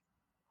like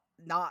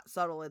not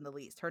subtle in the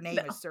least. Her name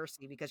is Circe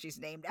because she's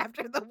named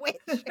after the witch.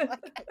 Like,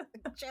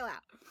 chill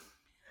out.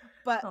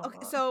 But okay,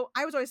 so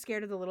I was always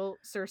scared of the little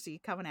Circe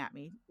coming at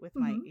me with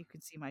my. You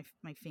can see my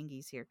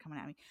fingies here coming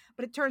at me.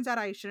 But it turns out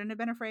I shouldn't have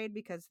been afraid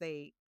because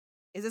they.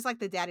 Is this like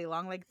the daddy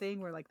long leg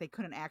thing where like they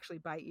couldn't actually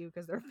bite you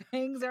because their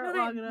fangs aren't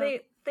long enough?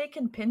 They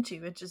can pinch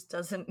you. It just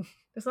doesn't.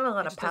 There's not a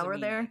lot of power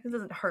there. It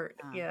doesn't hurt.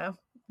 Yeah.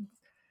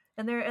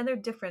 And they're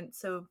different.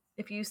 So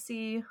if you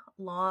see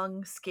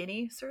long,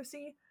 skinny Circe,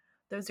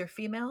 those are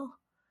female.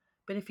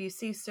 But if you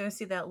see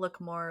Circe that look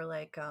more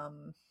like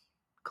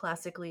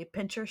classically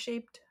pincher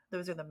shaped,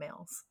 those are the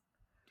males.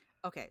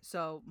 Okay,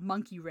 so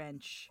monkey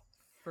wrench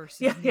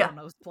versus needle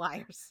nose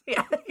pliers.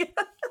 Yeah.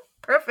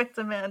 Perfect,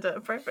 Amanda.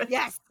 Perfect.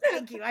 Yes,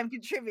 thank you. I'm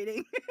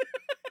contributing.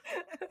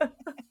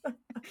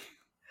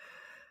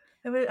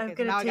 I'm going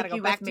to take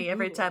you with me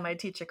every time I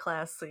teach a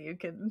class so you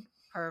can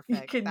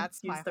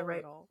That's use the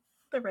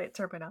right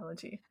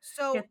terminology.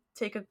 So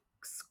take a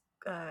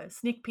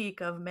sneak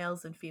peek of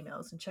males and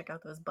females and check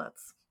out those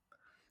butts.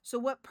 So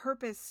what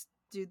purpose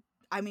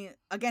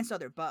against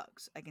other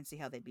bugs, I can see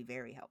how they'd be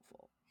very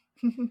helpful.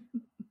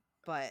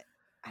 But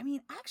I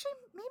mean, actually,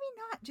 maybe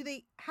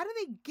not. How do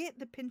they get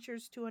the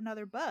pinchers to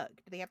another bug?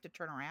 Do they have to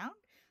turn around?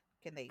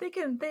 Can they?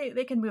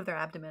 They can move their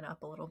abdomen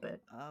up a little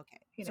bit. Okay.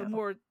 So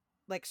more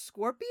like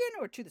scorpion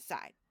or to the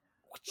side?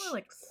 More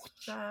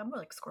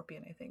like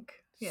scorpion, I think.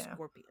 Yeah.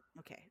 Scorpion.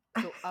 Okay.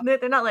 So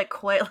they're not like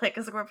quite like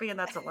a scorpion.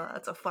 That's a lot.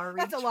 That's a far reach.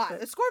 That's a lot. But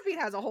the scorpion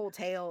has a whole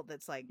tail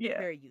that's like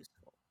very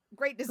useful.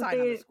 Great design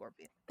on the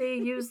scorpion. They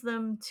use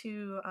them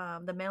to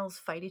the males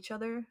fight each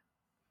other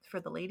for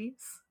the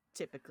ladies.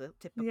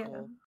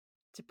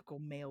 Typical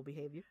male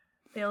behavior.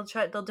 They'll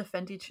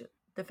defend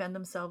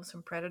themselves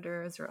from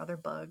predators or other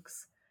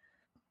bugs.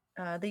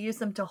 They use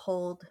them to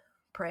hold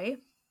prey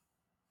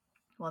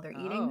while they're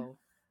eating.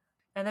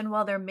 And then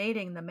while they're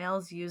mating, the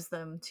males use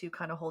them to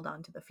kind of hold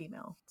on to the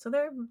female. So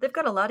they've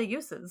got a lot of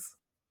uses.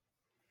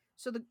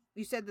 So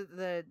you said that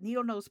the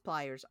needle nose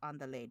pliers on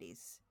the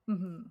ladies.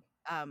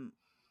 Mm-hmm.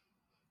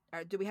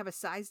 Do we have a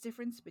size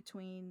difference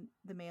between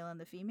the male and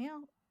the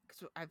female?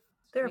 Because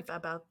they're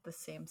about the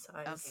same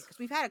size. Okay, because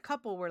we've had a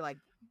couple where like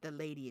the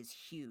lady is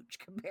huge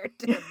compared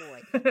to the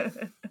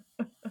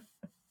boy.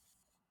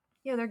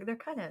 Yeah, they're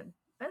kind of.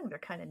 I think they're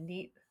kind of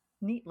neat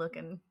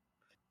looking.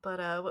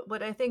 But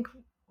what I think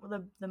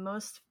the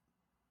most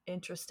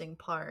interesting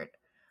part,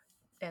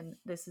 and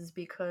this is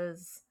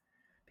because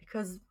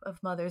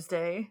of Mother's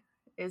Day,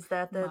 is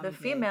that the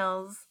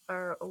females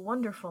are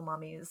wonderful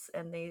mummies,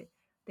 and they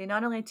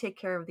not only take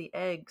care of the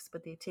eggs,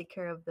 but they take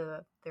care of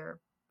their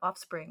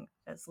offspring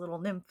as little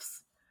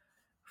nymphs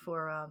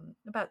for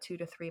about 2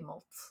 to 3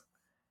 molts.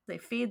 They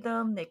feed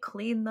them, they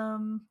clean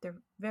them.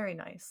 They're very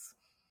nice.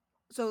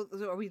 So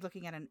are we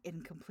looking at an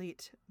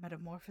incomplete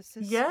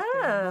metamorphosis?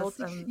 Yes.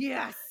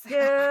 Yes.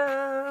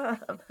 Yeah.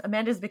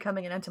 Amanda's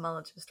becoming an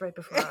entomologist right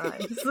before our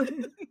eyes.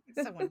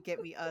 Someone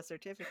get me a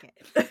certificate.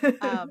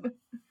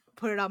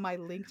 Put it on my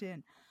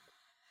LinkedIn.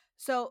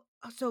 So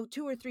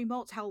 2 or 3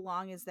 molts, how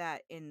long is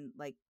that in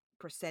like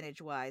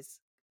percentage wise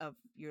of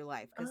your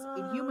life? Because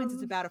in humans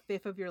it's about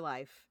 1/5 of your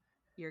life.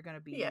 you're gonna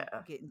be Yeah.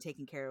 getting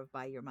taken care of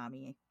by your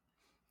mommy.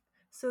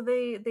 So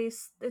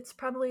it's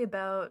probably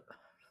about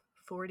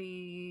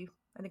 40,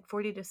 I think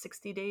 40 to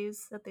 60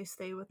 days that they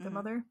stay with their Hmm.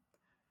 mother.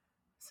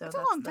 So That's a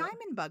that's long the time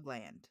in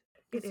Bugland,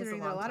 it is a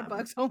considering that a long lot of time.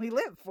 bugs only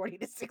live 40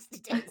 to 60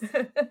 days.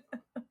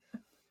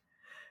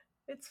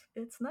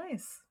 It's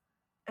nice.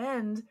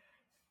 And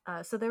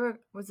so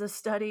was a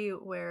study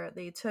where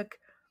they took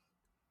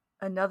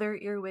another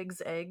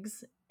earwig's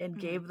eggs and Hmm.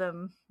 gave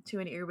them to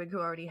an earwig who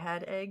already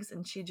had eggs,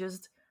 and she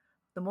just,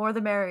 the more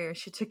the merrier.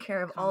 She took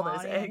care of Come all those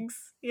on in.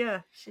 eggs.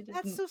 Yeah, she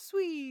That's didn't. so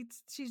sweet.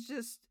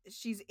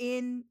 She's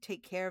in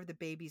take care of the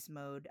babies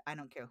mode. I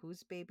don't care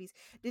whose babies.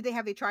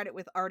 They tried it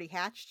with already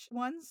hatched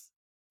ones?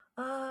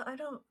 I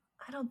don't.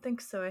 I don't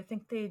think so. I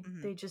think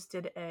Hmm. they just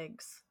did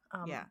eggs.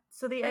 Yeah,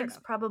 So the fair eggs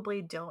enough.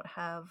 probably don't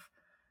have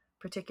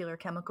particular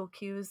chemical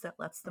cues that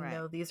lets them Right,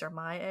 know these are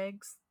my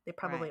eggs. They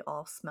probably right.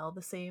 all smell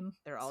the same.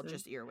 They're all So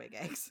just earwig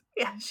eggs.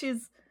 yeah,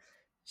 she's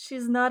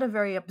not a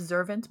very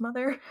observant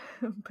mother,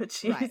 but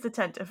Right. she's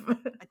attentive.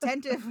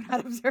 Attentive,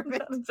 not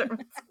observant. Not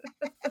observant.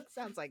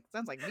 Sounds like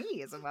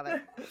me as a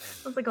mother.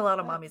 Sounds like a lot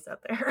of Uh, mommies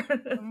out there.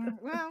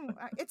 well,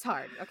 it's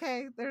hard.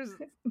 Okay, there's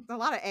a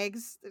lot of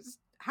eggs.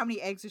 How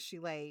many eggs does she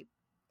lay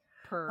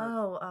per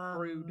Oh,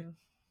 brood?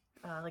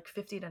 like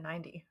 50 to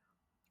 90.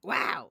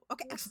 Wow.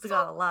 Okay, She's so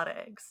got a lot of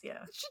eggs.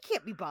 Yeah. she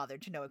can't be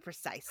bothered to know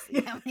precisely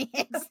Yeah. how many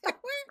eggs there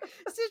were.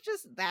 It's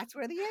just that's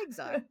where the eggs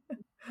are.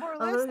 More or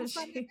less, Although that's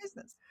not their she,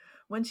 business.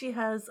 when she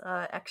has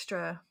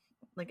extra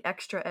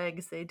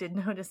eggs, they did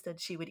notice that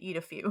she would eat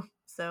a few.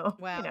 So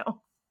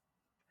Well,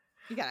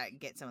 you gotta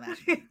get some of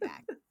that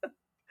back.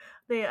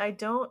 I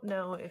don't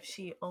know if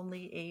she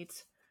only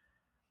ate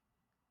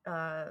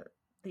uh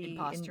the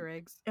Imposter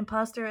eggs.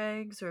 imposter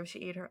eggs or if she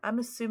ate her. I'm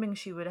assuming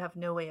she would have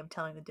no way of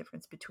telling the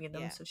difference between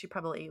them, Yeah, so she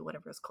probably ate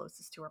whatever is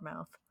closest to her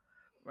mouth.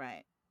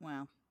 right.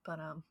 Well, But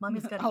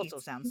mommy's got to eat. also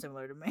sounds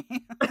similar to me.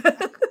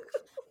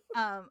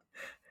 um.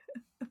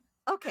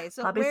 Okay,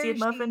 so Poppy where seed is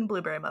muffin, she?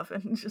 blueberry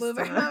muffin. Just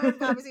Blueberry muffin,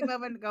 poppy seed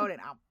muffin, going in.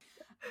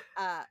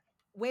 Uh,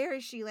 where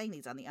is she laying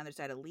these? On the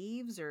underside of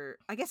leaves, or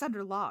I guess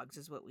under logs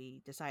is what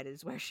we decided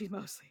is where she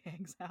mostly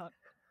hangs out.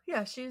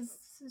 yeah, she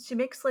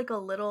makes like a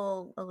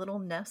little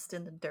nest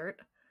in the dirt,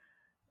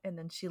 and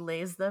then she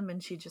lays them,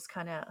 and she just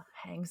kind of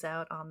hangs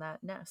out on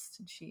that nest,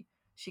 and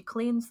she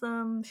cleans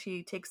them.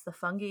 She takes the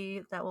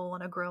fungi that will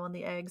want to grow on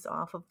the eggs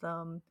off of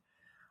them,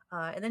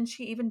 and then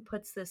she even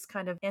puts this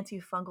kind of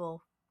antifungal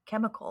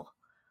chemical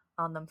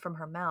on them from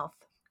her mouth,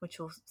 which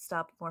will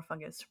stop more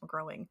fungus from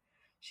growing.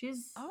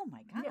 She's Oh my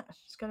Yeah, gosh,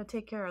 she's got to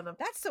take care of them.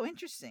 that's so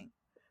interesting.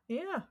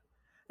 Yeah,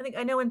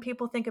 I know when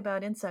people think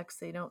about insects,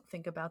 they don't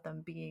think about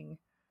them being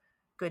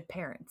good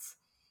parents.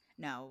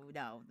 No.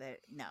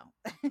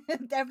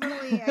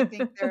 Definitely, I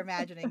think they're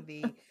imagining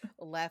the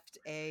left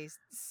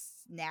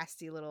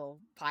nasty little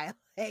pile of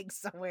eggs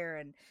somewhere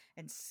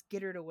and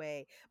skittered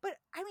away. But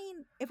I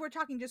mean, if we're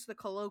talking just the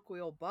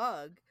colloquial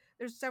bug,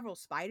 there's several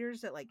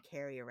spiders that like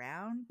carry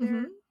around Hmm.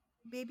 their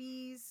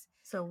babies.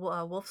 So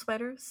wolf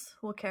spiders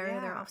will carry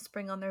their Yeah.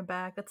 offspring on their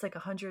back. That's like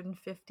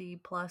 150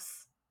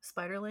 plus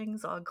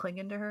spiderlings all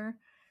clinging to her.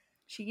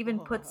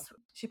 Whoa,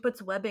 She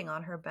puts webbing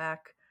on her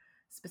back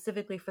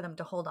specifically for them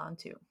to hold on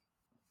to,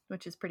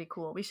 which is pretty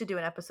cool. We should do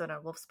an episode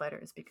on wolf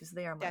spiders because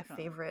they are my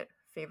definitely.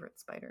 favorite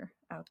spider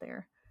out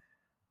there.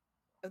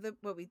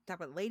 What we talk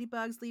about,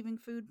 ladybugs leaving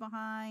food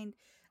behind.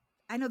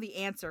 I know the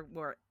ants are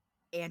more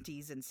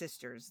aunties and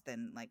sisters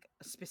than like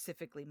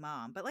specifically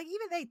mom, but like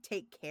even they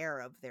take care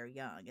of their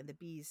young, and the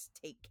bees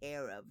take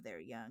care of their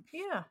young.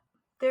 Yeah.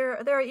 There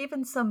are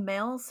even some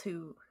males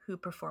who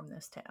perform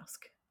this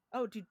task.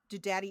 Oh, do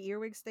daddy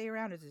earwigs stay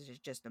around, or is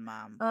it just a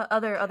mom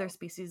Other show?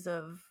 species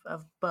of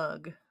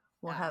bug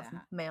will have Uh-huh.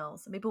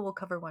 males. Maybe we'll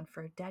cover one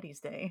for Daddy's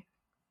Day,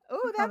 for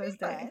Oh, that'd Father's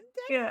be fun. Day.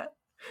 Yeah.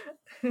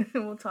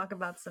 We'll talk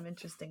about some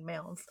interesting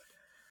males.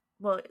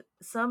 Well,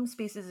 some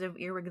species of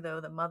earwig, though,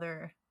 the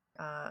mother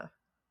uh,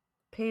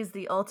 pays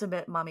the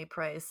ultimate mommy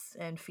price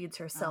and feeds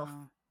herself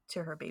Oh,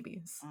 to her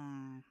babies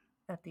oh,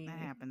 at that the.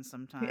 happens Yeah.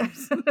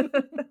 sometimes.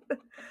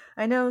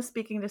 I know,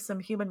 speaking to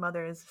some human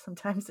mothers,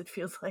 sometimes it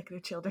feels like their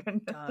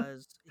children. It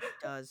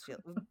does feel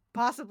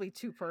possibly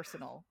too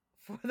personal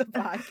for the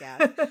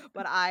podcast,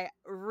 but I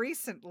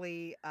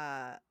recently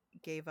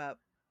gave up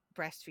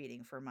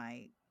breastfeeding for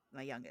my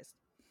youngest.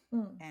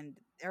 Mm. And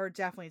there are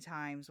definitely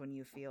times when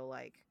you feel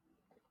like,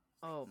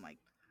 oh my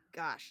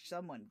gosh,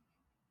 someone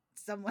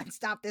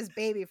stop this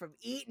baby from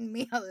eating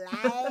me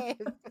alive.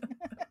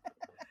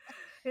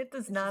 It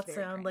does It's just not very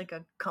sound draining. like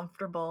a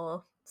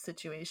comfortable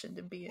situation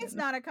to be It's in.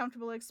 not a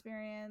comfortable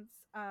experience.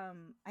 I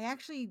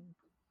actually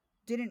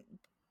didn't,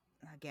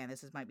 again,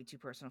 might be too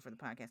personal for the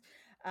podcast.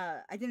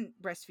 I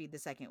didn't breastfeed the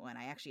second one.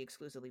 I actually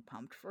exclusively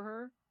pumped for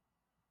her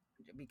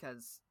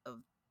because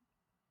of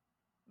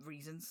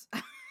reasons.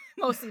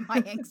 Mostly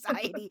my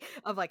anxiety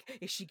of like,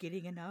 is she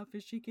getting enough?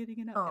 Is she getting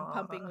enough? And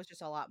pumping Aw. was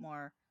just a lot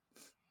more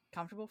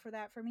comfortable for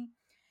that for me.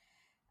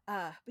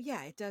 But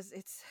yeah,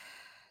 it's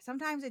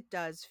sometimes it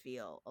does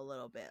feel a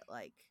little bit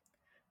like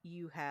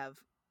you have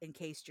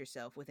encased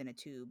yourself within a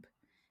tube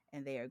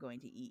and they are going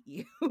to eat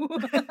you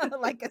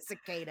like a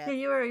cicada.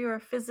 Yeah, you are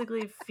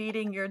physically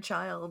feeding your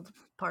child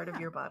part of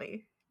Yeah, your body.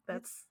 it's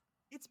That's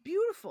it's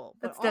beautiful,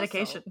 but that's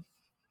dedication.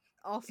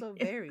 also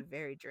Yeah. very,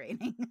 very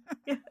draining.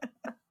 Yeah.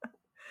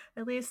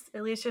 At least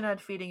you're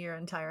not feeding your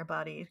entire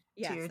body to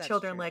Yes, your that's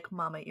children true. like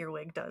Mama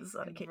Earwig does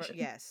on occasion.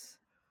 Yes.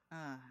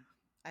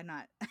 I'm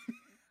not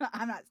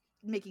I'm not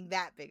making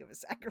that big of a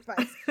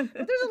sacrifice. But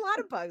there's a lot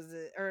of bugs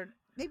or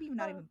maybe even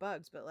not even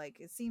bugs, but like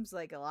it seems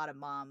like a lot of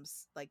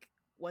moms like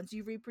once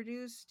you've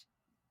reproduced,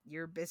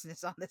 your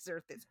business on this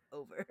earth is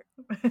over.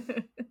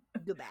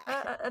 Goodbye.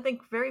 I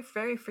think very,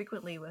 very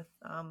frequently with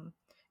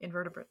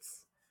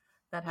invertebrates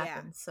that Yeah.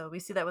 happens. So we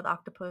see that with Yeah.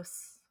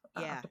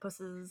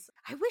 octopuses.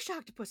 I wish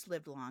octopus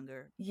lived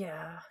longer.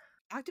 Yeah.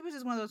 Octopus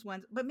is one of those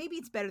ones, but maybe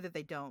it's better that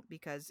they don't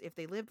because if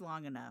they lived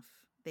long enough,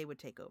 they would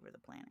take over the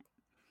planet.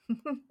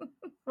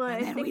 Well, And I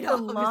then we'd think all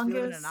just be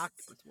living in an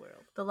octopus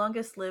world. the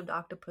longest lived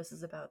octopus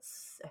is about,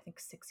 I think,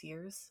 6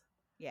 years.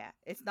 Yeah,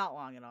 it's not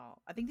long at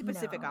all. I think the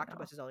Pacific No, no.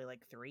 octopus is only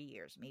like 3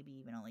 years, maybe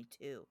even only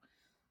 2.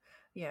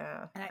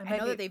 Yeah, And it I might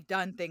know that be. they've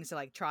done things to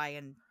like try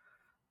and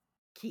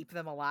keep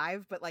them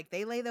alive, but like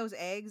they lay those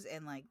eggs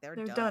and like they're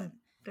They're done. done.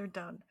 They're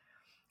done.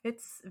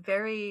 It's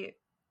very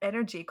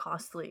energy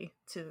costly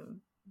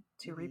to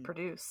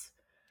reproduce.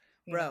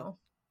 You Bro, know.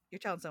 you're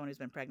telling someone who's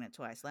been pregnant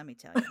twice. Let me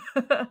tell you,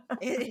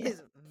 it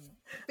is.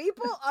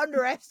 People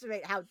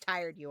underestimate how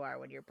tired you are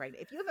when you're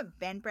pregnant. If you haven't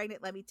been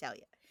pregnant, let me tell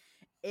you,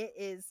 it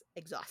is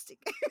exhausting.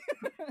 Is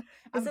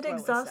I'm it throwing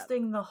stuff.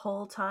 exhausting the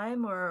whole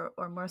time, or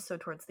more so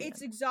towards the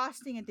It's end?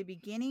 exhausting at the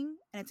beginning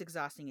and it's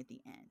exhausting at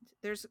the end.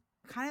 There's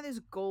kind of this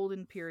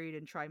golden period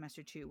in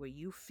trimester 2 where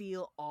you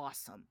feel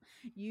awesome.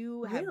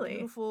 You have Really?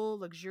 beautiful,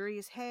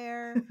 luxurious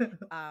hair.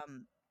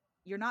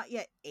 You're not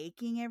yet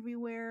aching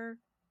everywhere,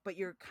 but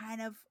you're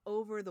kind of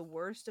over the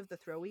worst of the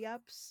throwy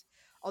ups.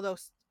 Although,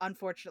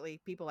 unfortunately,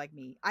 people like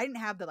me, I didn't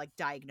have the like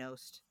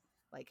diagnosed,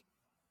 like,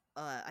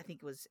 I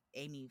think it was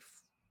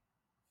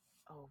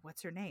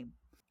what's her name?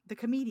 The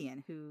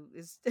comedian who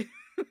is Amy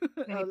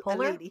a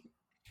Poehler? lady.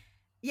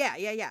 Yeah.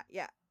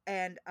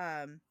 And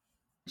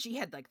she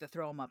had like the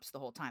throw 'em ups the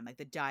whole time, like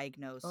the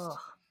diagnosed, Oh,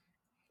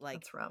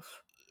 like that's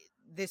rough.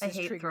 this I is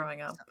hate triggered.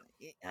 throwing up.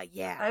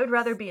 Yeah. I would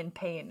rather be in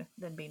pain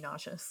than be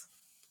nauseous.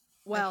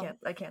 Well,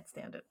 I can't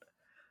stand it.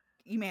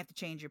 you may have to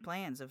change your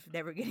plans of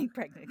never getting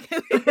pregnant.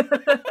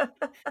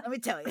 Let me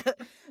tell you,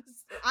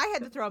 I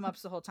had to throw 'em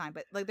ups the whole time,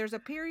 but like there's a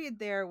period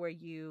there where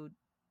you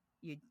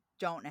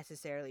don't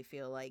necessarily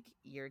feel like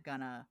you're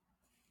gonna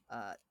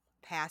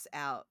pass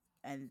out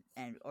and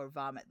or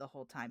vomit the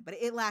whole time, but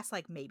it lasts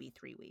like maybe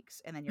 3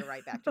 weeks and then you're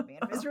right back to being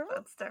miserable.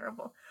 That's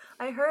terrible.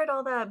 I heard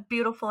all that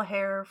beautiful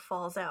hair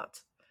falls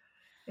out.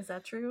 Is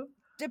that true?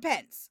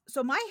 Depends.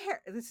 So my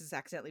hair, this has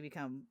accidentally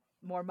become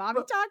more mommy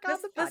Well, talk on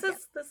the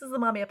podcast. this is the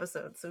mommy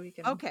episode, so we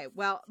can. Okay,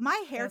 well,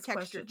 my hair ask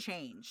texture questions.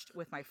 changed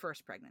with my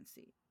first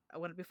pregnancy.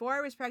 Before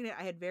I was pregnant,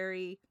 I had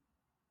very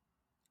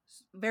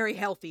very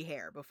healthy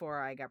hair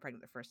before I got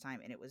pregnant the first time,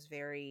 and it was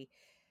very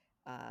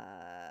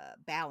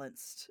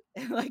balanced.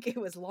 Like it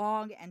was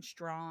long and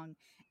strong,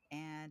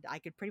 and I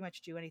could pretty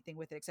much do anything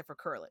with it except for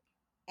curl it.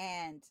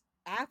 And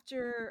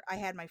after I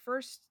had my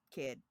first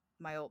kid,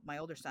 my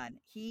older son,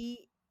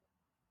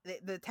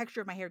 the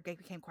texture of my hair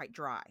became quite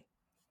dry.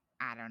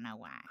 I don't know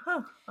why.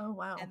 Huh. Oh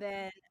wow. And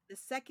then the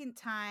second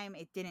time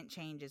it didn't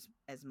change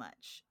as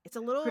much. It's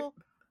a Pro- little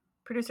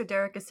Producer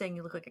Derek is saying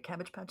you look like a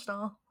Cabbage Patch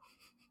doll.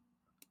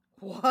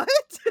 what?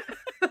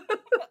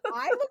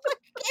 I look like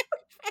a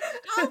Cabbage Patch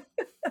doll?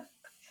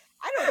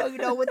 I don't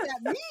even know what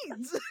that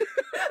means.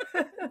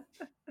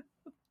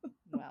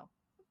 Well.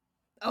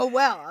 Oh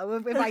well.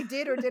 If I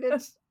did or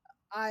didn't,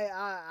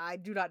 I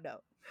do not know.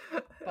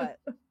 But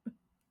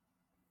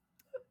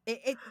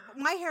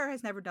my hair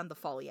has never done the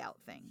folly out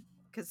thing.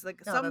 Because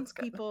like some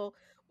people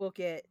will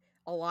get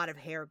a lot of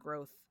hair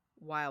growth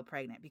while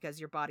pregnant because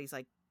your body's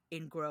like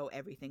in grow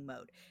everything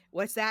mode.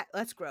 What's that?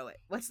 Let's grow it.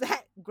 What's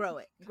that? Grow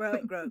it. Grow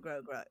it. Grow it. Grow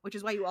it. Grow it. Which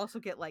is why you also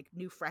get like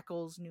new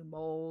freckles, new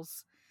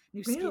moles,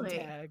 new skin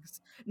tags,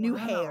 new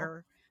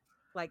hair,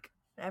 like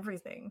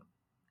everything.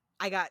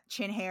 I got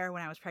chin hair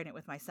when I was pregnant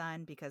with my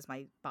son because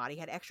my body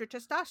had extra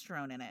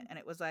testosterone in it, and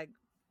it was like,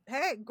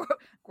 hey,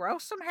 grow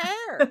some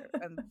hair.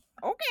 And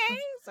okay,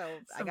 so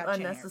some I got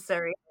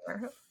unnecessary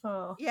hair.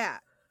 Oh yeah,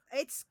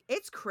 it's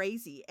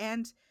crazy.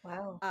 And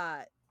wow.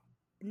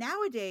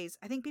 Nowadays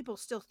I think people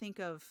still think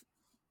of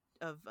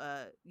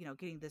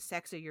getting the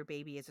sex of your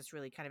baby as this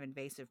really kind of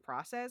invasive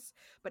process,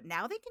 but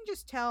now they can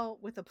just tell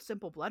with a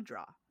simple blood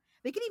draw.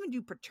 They can even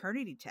do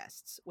paternity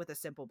tests with a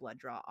simple blood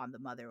draw on the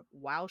mother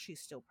while she's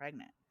still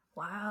pregnant.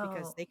 Wow.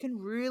 Because they can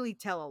really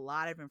tell a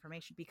lot of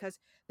information because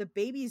the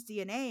baby's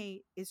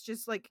DNA is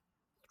just like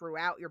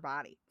throughout your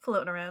body.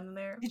 Floating around in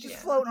there. It's just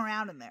floating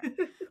around in there.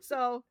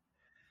 So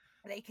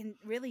they can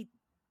really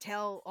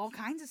tell all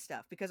kinds of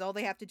stuff because all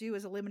they have to do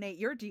is eliminate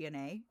your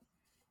DNA.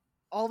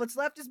 All that's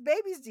left is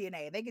baby's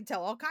DNA. They can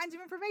tell all kinds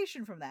of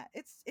information from that.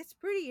 It's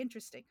pretty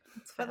interesting.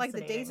 But like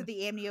the days of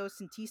the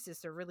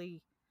amniocentesis are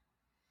really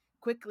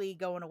quickly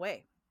going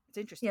away. It's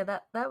interesting. Yeah,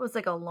 that was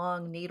like a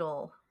long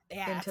needle.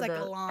 Yeah, it's into like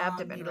a the long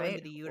abdomen, needle into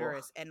right? the Oh,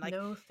 uterus. And like,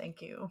 no,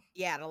 thank you.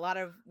 yeah, and a lot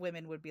of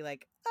women would be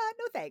like,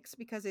 no thanks,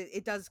 because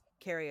it does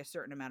carry a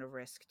certain amount of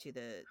risk to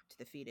the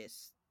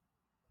fetus.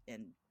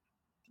 And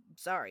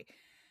sorry.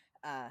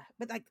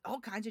 But like all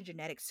kinds of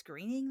genetic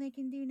screening they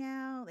can do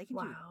now. They can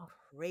do Wow.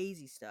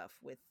 crazy stuff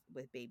with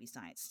baby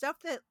science. Stuff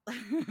that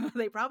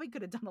they probably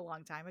could have done a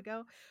long time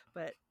ago,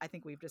 but I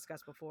think we've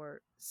discussed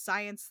before,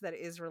 science that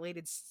is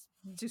related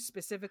to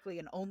specifically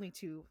and only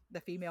to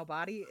the female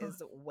body Huh.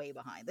 is way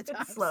behind the It's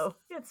times. slow.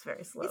 It's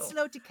very It's slow.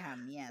 slow to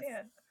come, yes.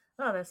 Yeah.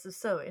 Oh, this is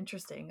so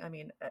interesting. I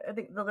mean, I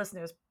think the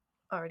listeners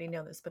already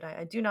know this, but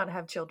I do not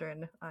have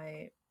children.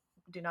 I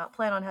do not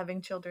plan on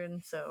having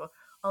children. So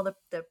all the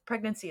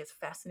pregnancy is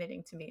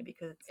fascinating to me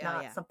because it's Oh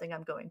not yeah. something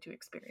I'm going to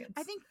experience.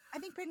 I think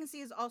pregnancy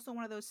is also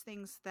one of those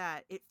things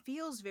that it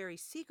feels very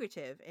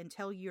secretive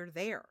until you're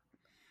there.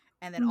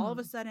 And then all of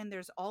a Hmm. sudden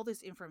there's all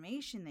this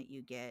information that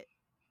you get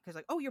because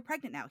like, oh, you're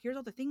pregnant now. Here's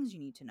all the things you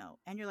need to know.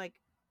 And you're like,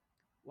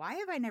 why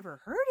have I never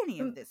heard any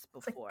of this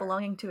It's like before?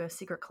 belonging to a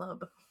secret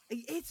club.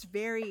 It's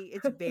very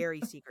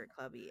secret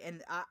clubby.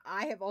 And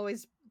I have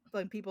always,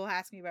 when people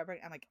ask me about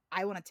pregnant, I'm like,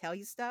 I want to tell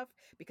you stuff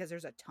because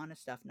there's a ton of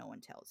stuff no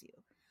one tells you.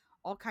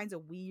 All kinds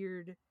of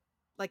weird,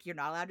 like you're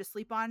not allowed to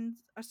sleep on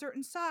a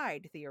certain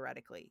side,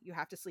 theoretically. You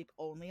have to sleep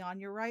only on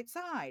your right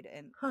side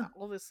and Huh.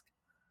 all this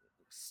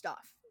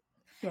stuff.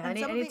 Yeah, And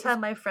some of it is, anytime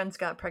my friends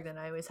got pregnant,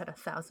 I always had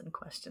 1,000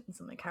 questions.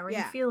 I'm like, how are you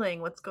yeah,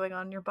 feeling? What's going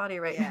on in your body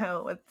right yeah.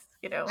 now? What's.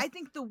 I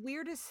think the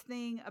weirdest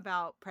thing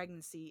about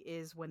pregnancy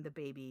is when the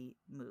baby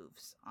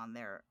moves on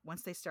their,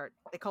 once they start,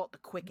 they call it the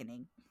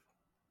quickening.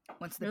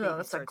 Once the Oh, baby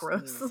that's a starts to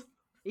move. gross.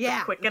 Yeah, The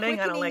the quickening.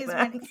 I don't quickening like is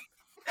that. when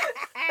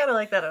I don't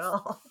like that at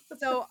all.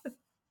 so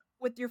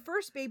with your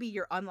first baby,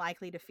 you're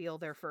unlikely to feel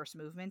their first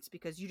movements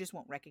because you just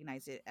won't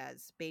recognize it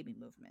as baby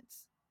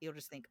movements. You'll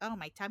just think, oh,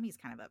 my tummy's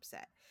kind of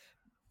upset.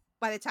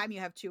 By the time you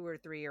have 2 or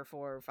 3 or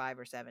 4 or 5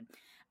 or 7,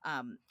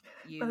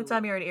 By the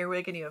time you're an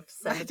earwig and you have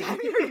by the 70. time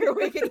you're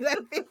awake and you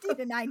have 50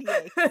 to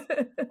 98,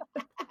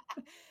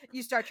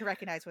 you start to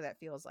recognize what that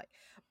feels like.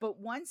 But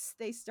once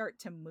they start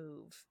to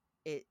move,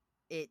 it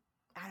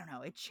I don't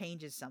know, it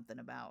changes something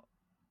about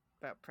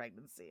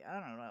pregnancy. I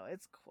don't know,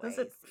 it's Does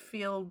crazy. it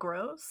feel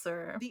gross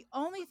or? The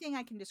only thing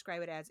I can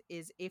describe it as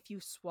is if you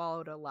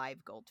swallowed a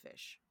live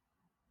goldfish.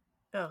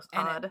 Oh, it's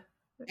And odd.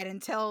 and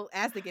until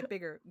as they get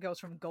bigger, it goes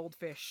from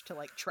goldfish to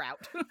like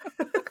trout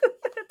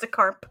It's a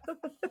carp.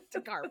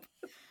 to carp.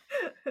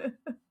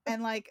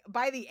 And like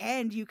by the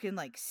end you can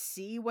like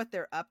see what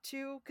they're up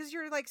to because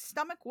your like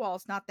stomach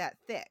wall's not that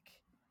thick.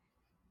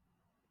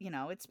 You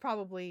know, it's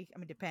probably, I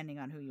mean, depending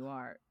on who you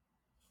are,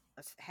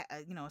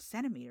 a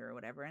centimeter or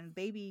whatever. And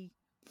baby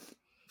You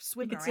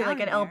swimming can see like around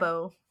an in there.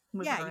 elbow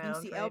moving Yeah, you can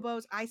around, see right?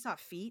 elbows. I saw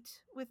feet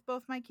with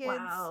both my kids.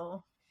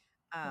 Wow.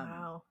 Um,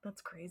 Wow.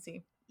 That's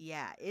crazy.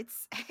 yeah,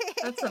 it's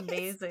That's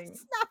amazing.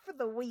 it's not for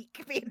the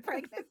weak being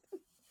pregnant.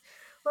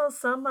 Well,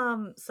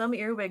 some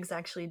earwigs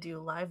actually do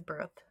live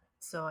birth,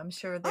 so I'm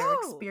sure they're Oh,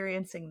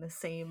 experiencing the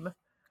same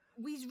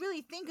we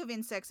really think of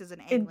insects as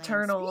an egg-laying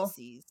internal.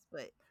 species,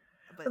 but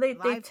They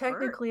live birth,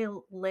 technically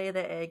lay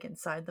the egg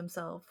inside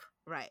themselves,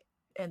 right?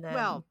 and then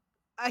Well,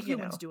 a you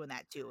human's know, doing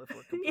that too, if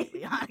we're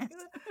completely honest.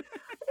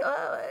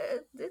 uh,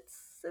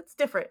 it's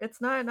different.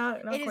 It's not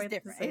It is quite the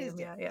different. It is same.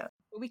 different. Yeah,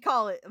 We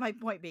call it. My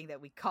point being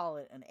that we call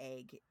it an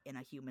egg in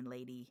a human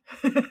lady,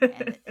 yeah.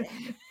 and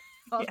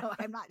although Yeah.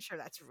 I'm not sure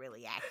that's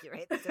really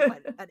accurate to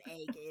what an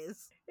egg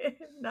is.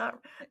 not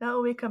not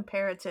when we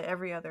compare it to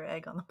every other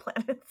egg on the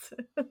planet.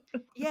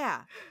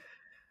 Yeah,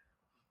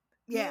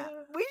 yeah. Yeah,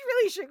 We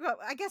really should go.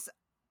 I guess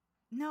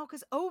no,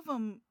 because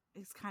ovum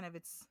is kind of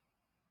it's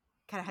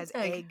has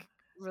egg. egg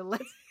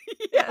related.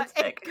 Yeah, Yeah, it's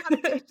egg egg.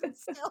 connotations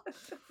still.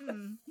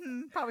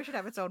 Probably should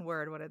have its own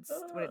word when it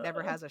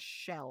never has a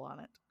shell on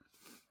it.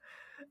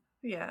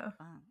 Yeah.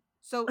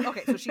 So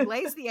okay, so she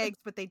lays the eggs,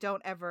 but they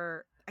don't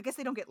ever. I guess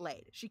they don't get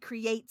laid. She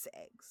creates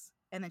eggs,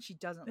 and then she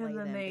doesn't And lay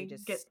then them. They they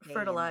just get stay in there.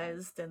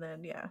 fertilized, and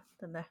then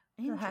then the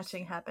hatching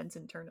Interesting. happens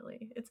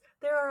internally.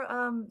 There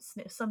are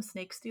some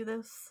snakes do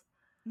this.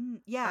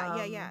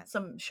 Yeah.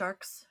 Some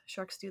sharks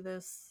do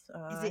this. Is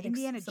I it think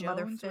Indiana some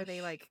other Jones where they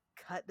fish. like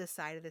cut the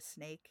side of the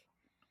snake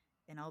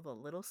and all the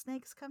little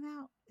snakes come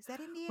out? Is that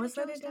Indiana Was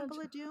that Jones Indiana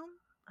Temple of Doom?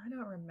 I don't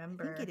I think it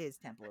remember. is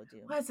Temple of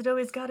Doom. Why has it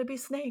always got to be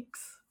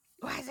snakes?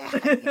 Why is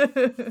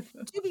that?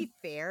 To be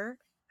fair,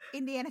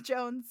 Indiana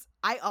Jones,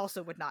 I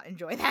also would not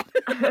enjoy that.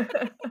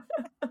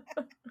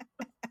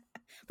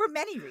 For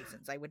many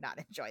reasons, I would not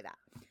enjoy that.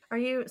 Are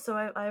you? So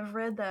I've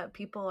read that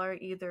people are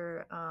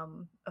either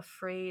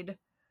afraid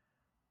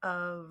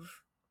of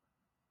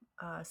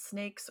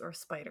snakes or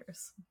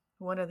spiders,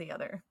 one or the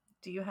other.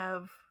 Do you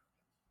have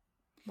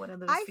one of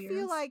those I fears?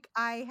 feel like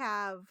I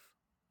have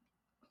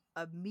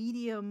a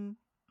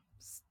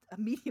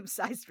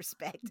medium-sized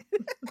respect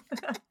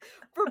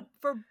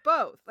for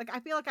both. Like I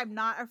feel like I'm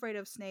not afraid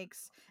of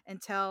snakes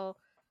until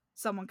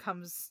someone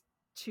comes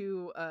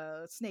to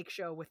a snake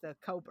show with a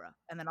cobra,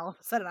 and then all of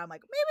a sudden I'm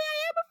like, maybe I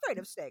am afraid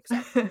of snakes.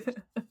 Actually.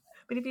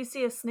 But if you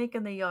see a snake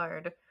in the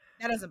yard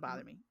That doesn't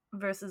bother me.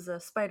 versus a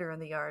spider in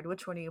the yard,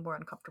 which one are you more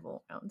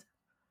uncomfortable around?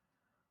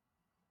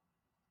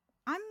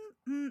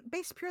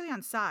 based purely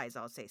on size,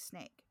 I'll say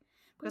snake,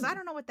 because I Hmm.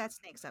 don't know what that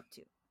snake's up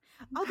to.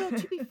 Although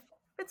to be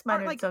It's fair,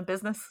 minding its like own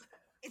business.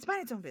 it's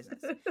minding its own business.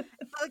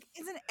 But, like,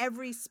 isn't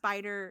every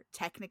spider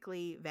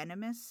technically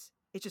venomous?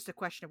 It's just a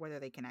question of whether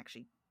they can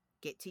actually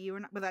get to you or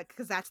not. But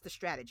because that's the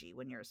strategy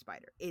when you're a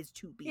spider, is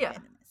to be Yeah.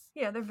 venomous,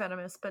 Yeah, they're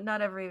venomous, but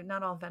not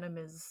all venom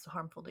is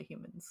harmful to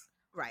humans.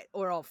 right?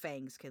 Or all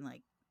fangs can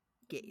like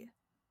get you.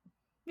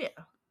 Yeah.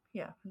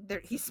 Yeah.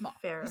 It's a He's small.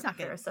 fair fair He's not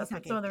assessment. Some gonna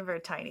of them get are you.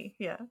 very tiny.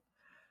 Yeah.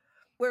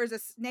 Whereas a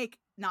snake,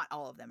 not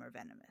all of them are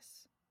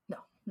venomous. No,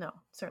 no,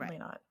 certainly Right.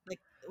 not. Like,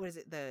 what is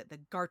it? The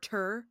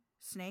garter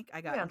snake? I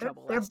got Yeah, in they're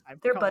trouble they're last time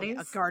for they're calling it a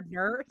buddies.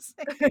 gardener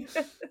snake.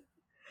 They're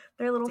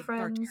It's little a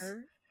friends.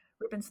 garter.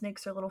 Ribbon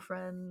snakes are little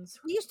friends.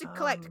 We used to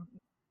collect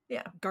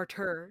Yeah,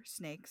 garter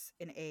snakes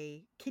in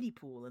a kiddie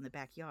pool in the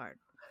backyard.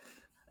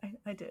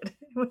 I did.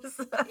 It was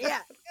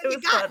Yeah, it you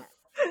was fun. gotta.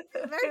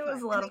 It's very It was fun. a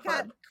And lot they of got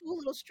fun. cool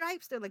little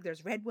stripes. They're like,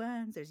 there's red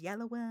ones, there's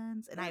yellow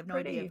ones, and I They're have no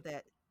idea if pretty.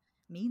 that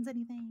means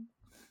anything.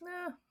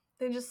 Yeah,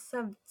 they just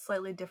have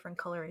slightly different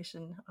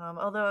coloration.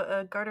 Although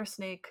a garter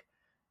snake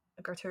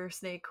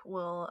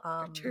will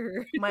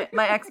Garter. my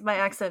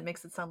accent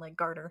makes it sound like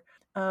garter.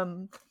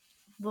 Um,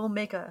 will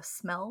make a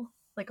smell,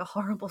 like a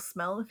horrible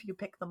smell if you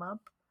pick them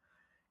up.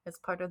 It's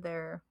part of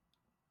their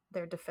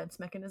defense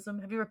mechanism.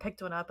 Have you ever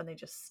picked one up and they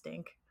just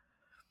stink?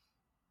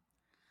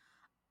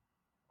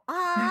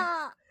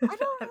 I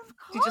don't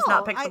Do you just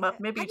not recall. pick them up?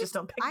 Maybe you just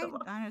don't pick them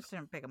up. I just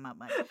didn't pick them up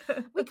much.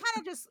 We kind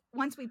of just,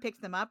 once we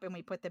picked them up and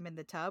we put them in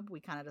the tub, we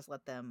kind of just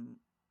let them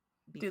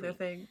be Do their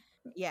free. thing.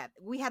 Yeah,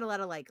 we had a lot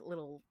of like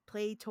little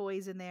play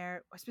toys in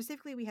there.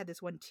 Specifically, we had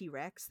this one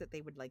T-Rex that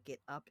they would like get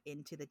up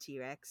into the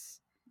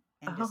T-Rex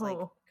and just like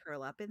Oh,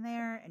 curl up in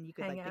there, and you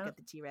could hang like pick out. up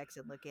the T-Rex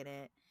and look at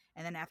it.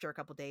 And then after a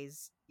couple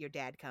days, your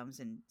dad comes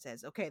and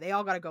says, "Okay, they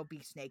all got to go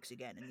be snakes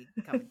again," and you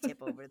come and tip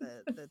over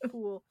the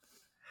pool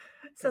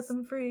Set because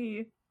them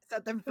free.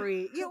 set them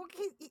free. You know,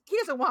 he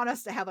doesn't want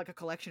us to have like a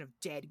collection of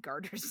dead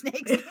garter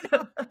snakes. You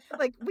know,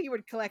 like we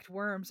would collect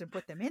worms and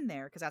put them in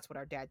there because that's what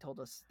our dad told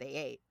us they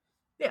ate.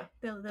 Yeah,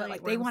 they'll But eat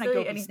like they worms. want to They'll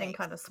go eat be anything snakes.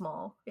 kind of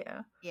small.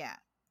 Yeah. Yeah,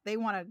 they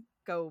want to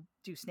go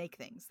do snake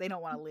things. They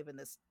don't want to live in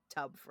this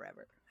tub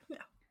forever. Yeah.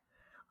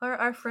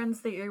 Our So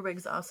friends the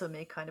earwigs also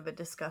make kind of a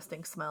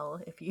disgusting smell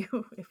if you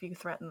if you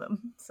threaten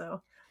them.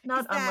 So is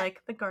not that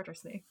unlike the garter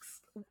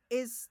snakes.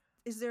 is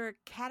there a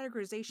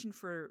categorization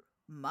for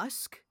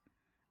musk,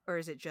 or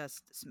is it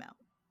just smell?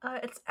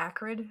 It's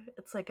acrid. Acrid.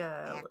 It's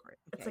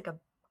Okay. like a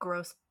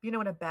gross. You know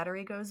when a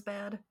battery goes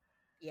bad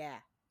Yeah,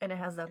 and it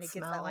has and that it gets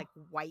that like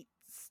smell. white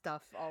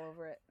stuff all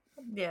over it.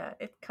 Yeah,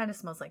 it kind of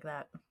smells like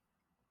that.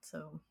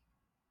 So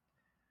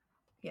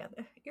yeah,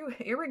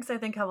 the earwigs I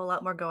think have a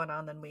lot more going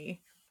on than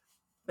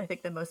I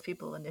think than most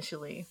people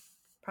initially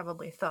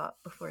probably thought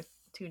before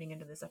tuning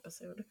into this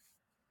episode.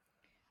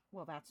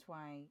 Well, that's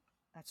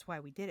why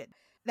we did it.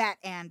 That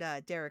and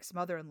Derek's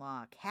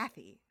mother-in-law,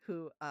 Kathy,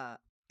 who a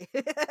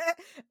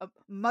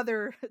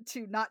mother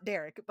to not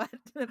Derek, but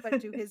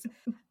to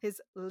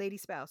his lady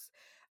spouse,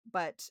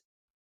 but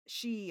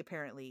she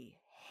apparently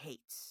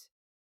hates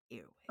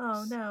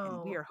Oh earwigs,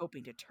 and we no. are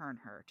hoping to turn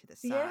her to the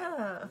side of Yeah,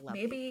 the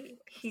lovely maybe earwigs.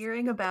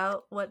 hearing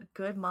about what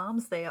good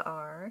moms they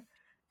are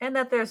and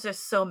that there's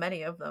just so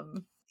many of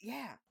them.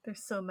 Yeah,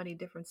 There's so many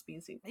different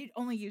species. they'd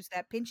only use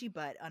that pinchy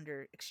butt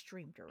under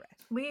extreme duress.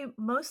 We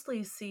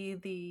mostly see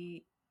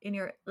the in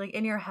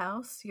your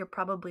house, you're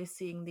probably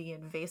seeing the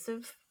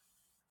invasive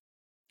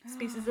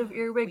species of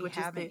earwig, We which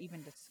is haven't the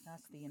even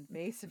discussed the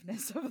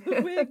invasiveness of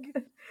the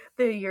wig.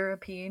 the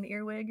European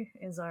earwig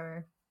is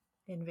our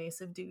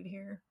invasive dude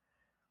here.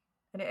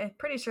 And I'm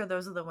pretty sure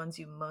those are the ones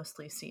you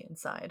mostly see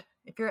inside.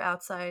 If you're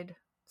outside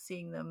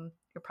seeing them,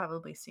 you're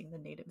probably seeing the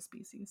native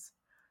species,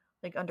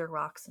 like under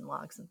rocks and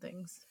logs and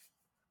things.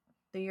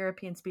 The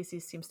European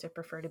species seems to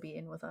prefer to be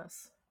in with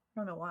us. I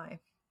don't know why.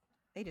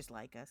 They just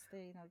like us.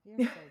 You're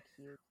so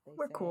cute. They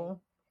We're say,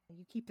 cool.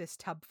 you keep this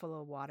tub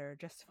full of water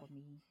just for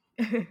me.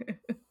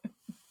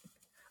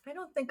 I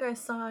don't think I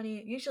saw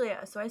any. Usually,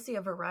 so I see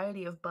a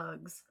variety of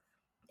bugs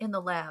in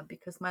the lab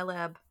because my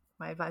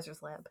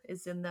advisor's lab,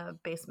 is in the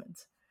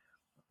basement.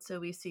 So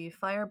we see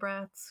fire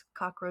brats,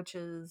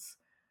 cockroaches,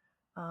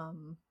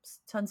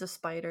 tons of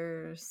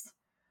spiders.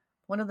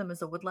 One of them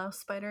is a woodlouse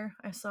spider.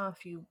 I saw a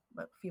few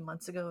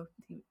months ago.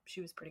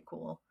 She was pretty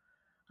cool.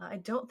 I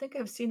don't think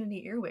I've seen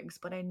any earwigs,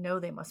 but I know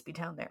they must be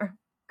down there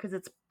because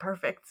it's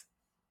perfect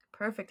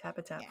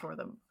habitat Yeah. for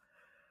them.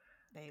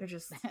 They They're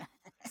just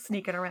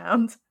sneaking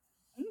around.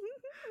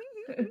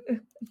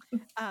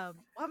 well,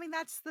 I mean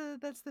that's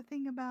the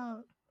thing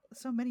about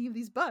so many of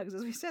these bugs.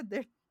 As we said,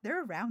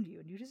 they're around you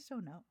and you just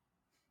don't know.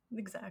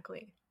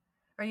 Exactly.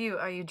 Are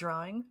you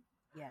drawing?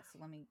 Yes,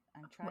 I'm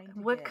trying to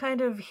What get.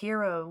 kind of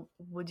hero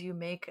would you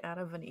make out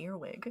of an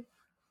earwig?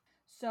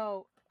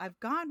 So I've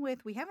gone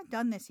with, we haven't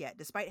done this yet,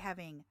 despite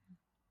having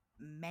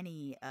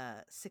many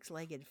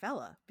six-legged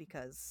fella,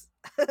 because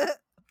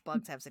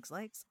bugs have 6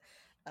 legs.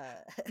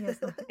 Yes,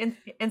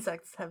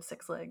 insects have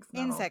 6 legs.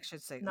 Insects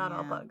should say, Not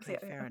all yeah, bugs. okay,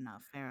 Yeah, fair yeah.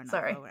 enough, fair enough.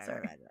 Sorry. Right.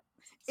 Sorry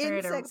to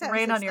Insects have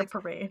rain on 6 your legs.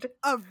 parade.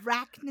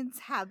 Arachnids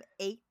have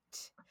 8.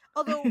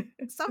 Although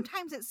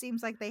sometimes it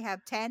seems like they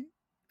have 10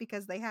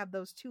 because they have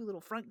those two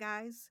little front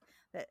guys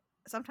that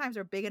sometimes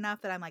are big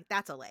enough that I'm like,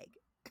 that's a leg.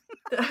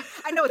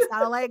 I know it's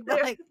not a leg,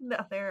 but like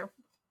they're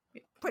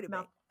pretty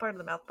mouth big. part of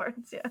the mouth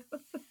parts, yeah.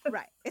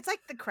 Right. It's like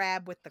the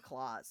crab with the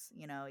claws.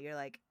 You know, you're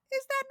like,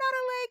 is that not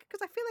a leg?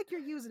 Because I feel like you're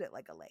using it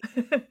like a leg.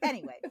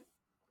 Anyway,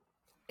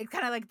 it's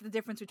kind of like the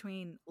difference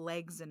between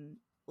legs and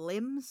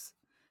limbs.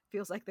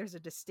 Feels like there's a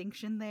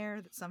distinction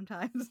there that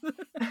sometimes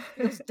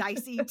feels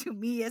dicey to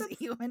me as a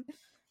human.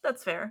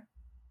 That's fair.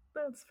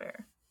 That's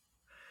fair.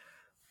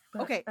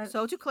 But Okay,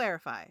 so to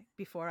clarify,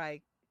 before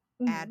I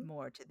add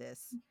more to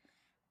this,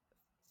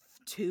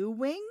 2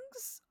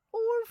 wings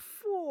or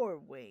 4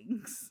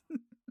 wings?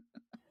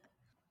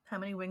 how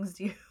many wings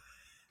do you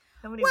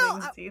Well,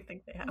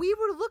 think they have? we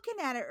were looking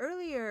at it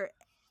earlier,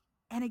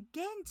 and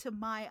again, to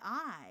my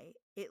eye,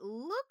 it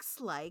looks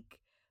like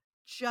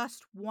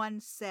just one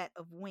set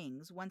of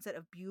wings, one set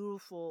of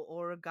beautiful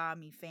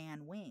origami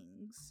fan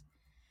wings.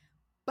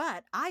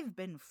 But I've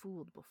been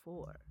fooled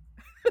before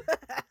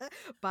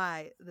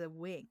by the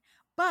wing.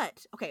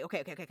 But okay.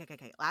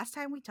 Last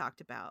time we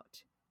talked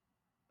about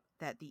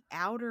that the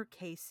outer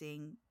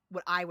casing,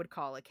 what I would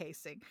call a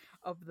casing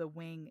of the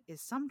wing,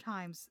 is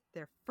sometimes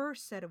their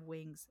first set of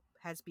wings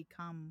has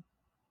become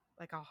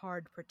like a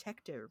hard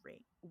protector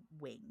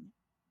wing.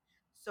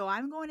 So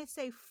I'm going to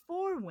say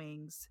 4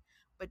 wings,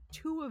 but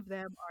 2 of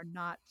them are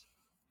not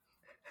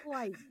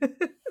quite.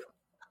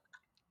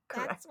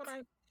 Correct. That's what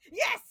I.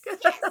 Yes.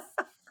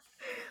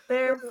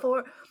 There's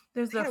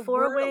They the had a word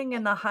forewing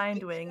and the along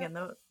hind with wing, that.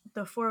 and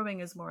the forewing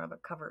is more of a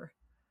cover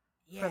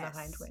for the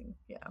hind Yes. wing.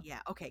 Yeah. Yeah.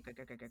 Okay. Good.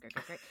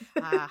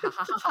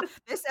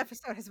 This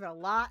episode has been a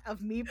lot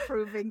of me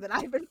proving that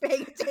I've been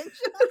paying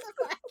attention on the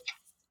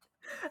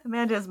podcast.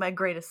 Amanda is my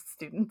greatest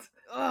student.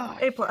 Oh,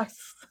 A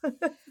plus.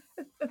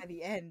 By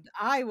the end,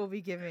 I will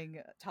be giving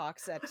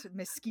talks at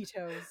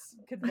Mosquito's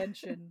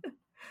convention.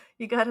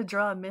 You gotta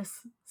draw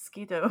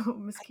Mosquito.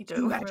 I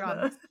do gotta draw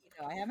Mosquito.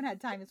 I haven't had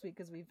time this week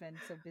because we've been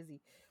so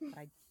busy,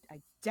 but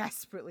I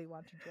desperately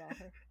want to draw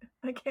her.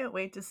 I can't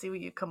wait to see what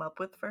you come up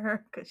with for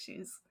her because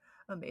she's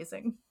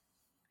amazing.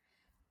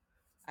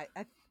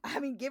 I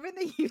mean, given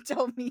that you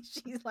told me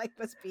she's like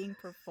was being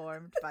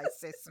performed by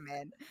cis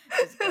men,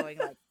 just going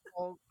like,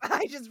 oh,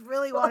 I just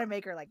really want to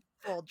make her like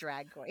full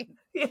drag queen.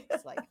 Yeah.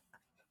 It's like,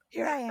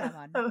 here I am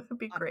on. That would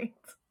be great.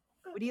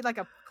 We need like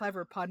a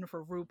clever pun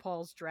for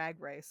RuPaul's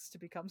Drag Race to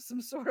become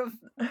some sort of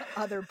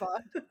other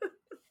bug.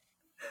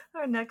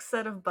 Our next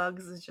set of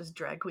bugs is just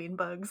drag queen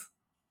bugs.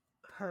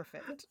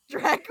 Perfect.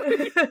 Drag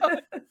queen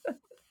bugs.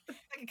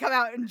 I can come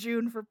out in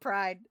June for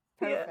Pride.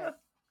 Perfect.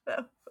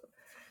 Yeah.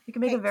 You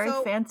can make a very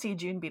fancy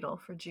June beetle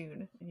for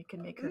June, and you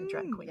can make her a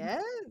drag queen.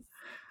 Yes.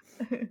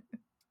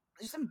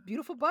 There's some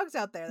beautiful bugs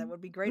out there that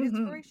would be great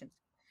inspirations.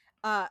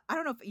 I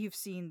don't know if you've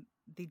seen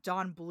the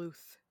Don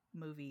Bluth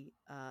movie,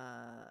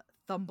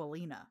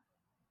 Thumbelina,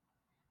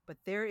 but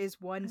there is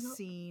one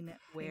scene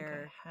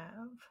where I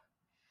have.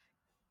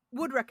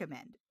 Would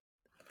recommend.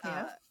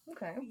 Yeah.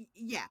 Okay.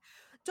 Yeah.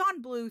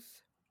 Don Bluth,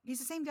 he's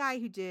the same guy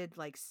who did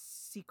like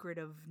Secret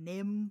of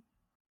Nim,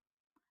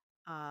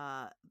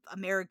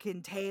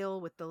 American Tail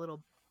with the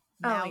little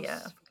mouse. Oh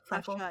yeah.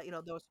 Russia, you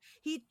know, those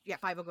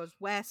Five Goes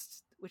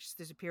West, which is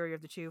the superior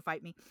of the two,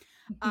 fight me.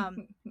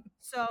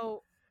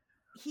 So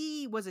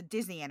he was a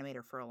Disney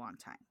animator for a long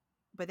time,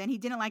 but then he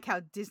didn't like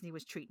how Disney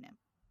was treating him,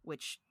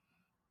 which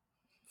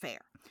fair.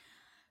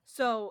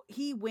 So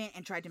he went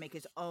and tried to make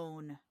his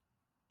own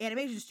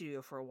animation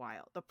studio for a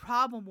while. The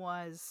problem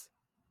was,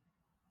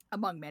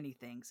 among many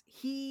things,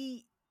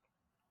 he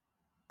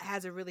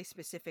has a really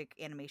specific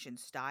animation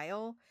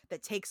style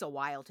that takes a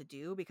while to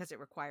do because it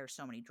requires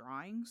so many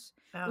drawings,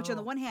 which on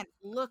the one hand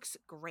looks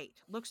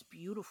great, looks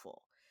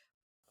beautiful.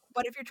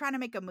 But if you're trying to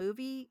make a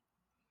movie,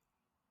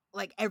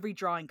 like every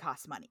drawing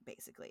costs money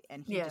basically.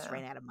 And he just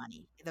ran out of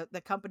money.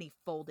 The company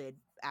folded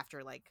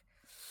after like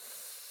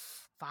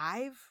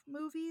 5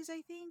 movies,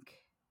 I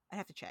think. I'd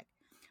have to check.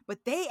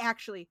 But they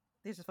actually,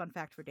 there's a fun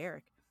fact for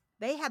Derek.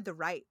 They had the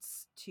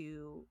rights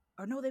to,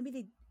 or no,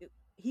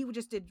 he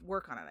just did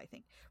work on it, I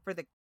think.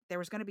 There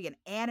was going to be an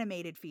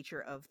animated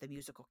feature of the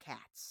musical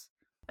Cats.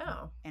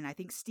 Oh. And I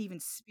think Steven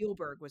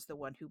Spielberg was the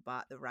one who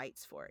bought the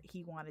rights for it.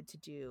 He wanted to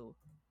do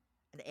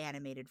an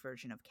animated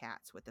version of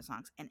Cats with the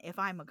songs. And if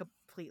I'm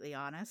completely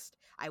honest,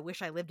 I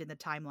wish I lived in the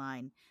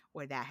timeline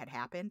where that had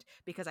happened,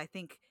 because I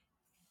think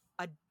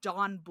a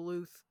Don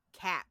Bluth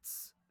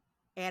Cats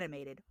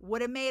animated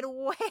would have made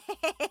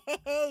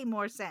way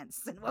more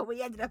sense than what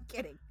we ended up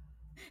getting.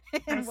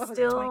 I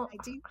still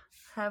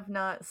have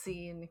not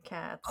seen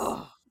Cats.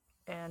 Oh,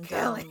 and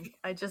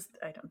I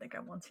don't think I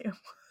want to.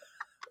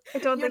 I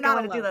don't think I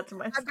want to do that to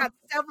myself. I've got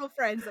several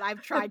friends that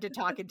I've tried to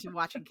talk into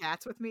watching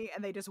Cats with me,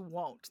 and they just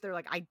won't. They're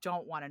like, I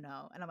don't want to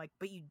know. And I'm like,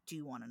 but you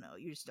do want to know.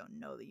 You just don't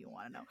know that you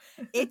want to know.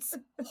 It's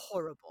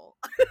horrible.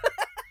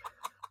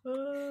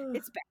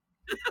 It's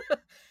bad.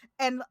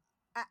 And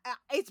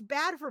it's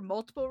bad for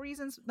multiple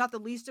reasons, not the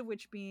least of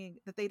which being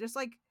that they just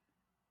like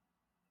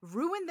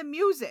ruined the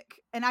music.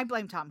 And I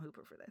blame Tom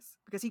Hooper for this,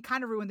 because he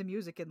kind of ruined the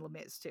music in Les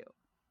Mis too.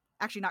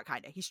 Actually, not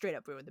kinda. He straight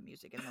up ruined the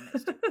music in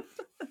Limits too.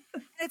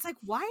 And it's like,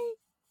 why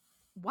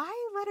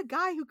let a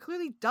guy who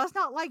clearly does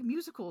not like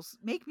musicals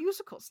make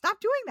musicals? Stop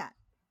doing that.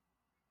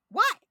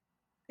 Why?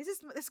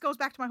 This goes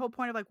back to my whole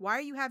point of like, why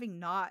are you having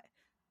not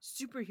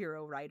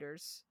superhero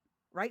writers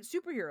write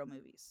superhero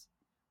movies?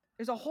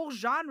 There's a whole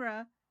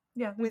genre.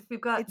 Yeah, with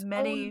we've got its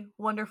many own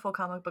wonderful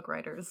comic book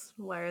writers.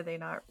 Why are they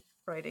not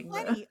writing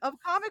plenty of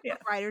comic Yeah.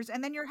 book writers,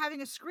 and then you're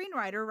having a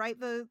screenwriter write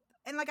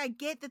and like I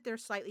get that they're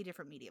slightly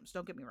different mediums.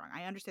 Don't get me wrong.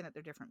 I understand that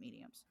they're different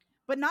mediums.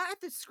 But not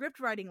at the script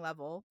writing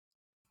level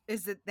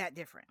is it that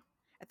different.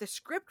 At the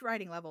script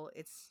writing level,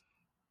 it's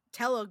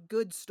tell a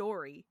good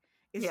story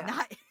is Yeah.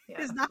 not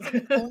Yeah. is not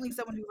something only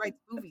someone who writes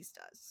movies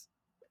does.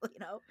 You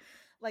know?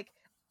 Like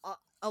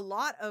a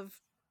lot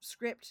of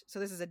script, so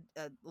this is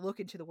a look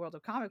into the world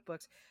of comic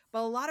books,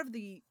 but a lot of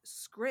the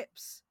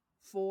scripts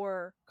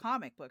for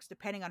comic books,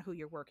 depending on who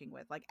you're working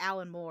with, like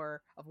Alan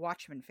Moore of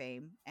Watchmen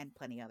fame and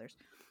plenty others,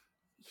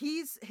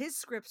 his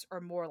scripts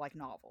are more like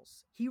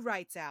novels. He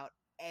writes out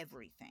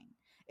everything.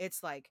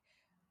 It's like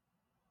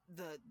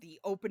the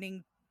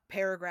opening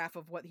paragraph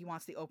of what he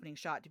wants the opening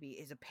shot to be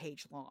is a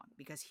page long,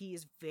 because he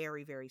is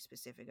very, very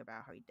specific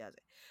about how he does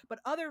it. But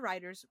other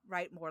writers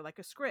write more like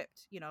a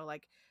script, you know,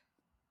 like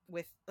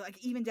with like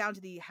even down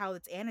to the how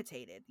it's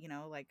annotated, you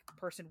know, like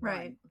person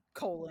Right.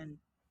 1 :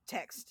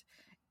 text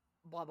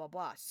blah blah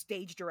blah,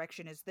 stage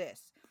direction is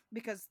this,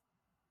 because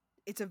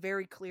it's a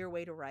very clear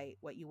way to write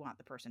what you want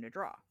the person to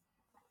draw.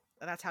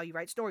 And that's how you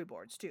write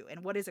storyboards too.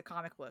 And what is a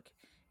comic book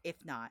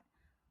if not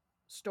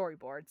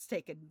storyboards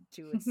taken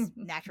to its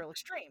natural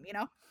extreme, you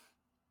know?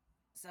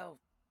 So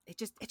it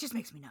just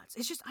makes me nuts.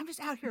 I'm just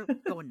out here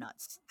going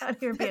nuts. Out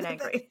here being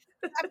angry.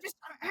 I'm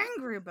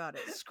angry about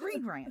it.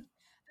 Screen rant.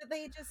 That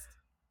they just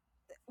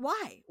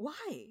why?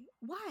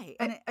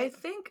 And I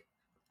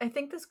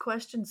think this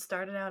question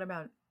started out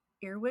about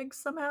earwigs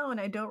somehow, and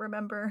I don't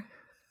remember.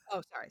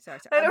 Oh, sorry.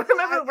 I don't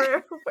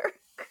remember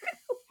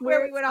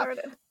where we went off.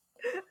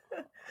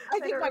 I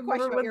think my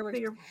question about earwigs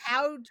is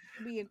how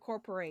do we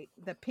incorporate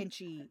the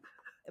Pinchy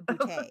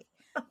bouquet?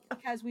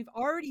 Because we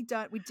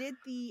did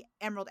the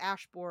emerald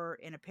ash borer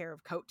in a pair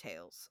of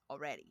coattails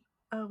already.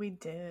 Oh, we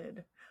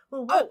did.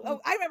 Well,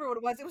 I remember what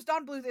it was. It was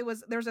Don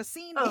Bluth. There's a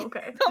scene in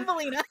okay.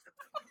 Thumbelina.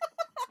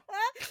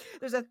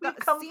 We've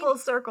come full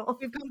circle.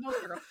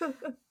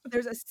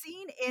 There's a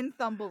scene in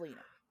Thumbelina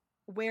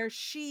where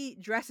she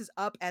dresses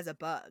up as a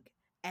bug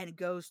and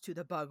goes to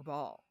the bug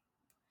ball.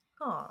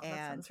 Oh, that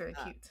sounds very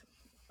cute.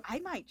 I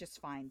might just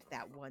find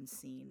that one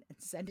scene and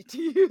send it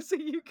to you so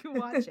you can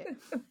watch it.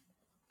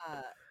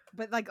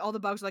 But like all the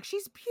bugs are like,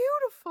 she's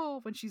beautiful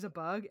when she's a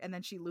bug, and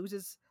then she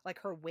loses like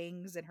her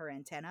wings and her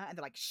antenna, and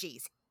they're like,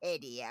 she's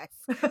hideous,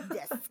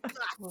 disgusting.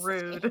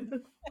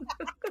 Rude.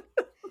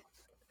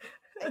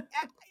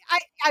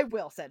 I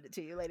will send it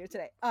to you later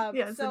today.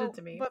 Yeah, send it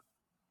to me. But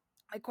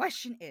my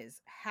question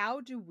is,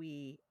 how do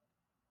we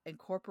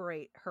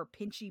incorporate her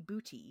Pinchy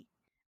booty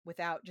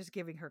without just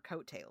giving her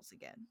coattails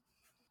again?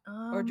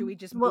 Or do we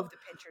just move the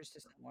pinchers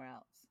to somewhere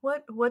else?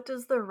 What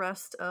does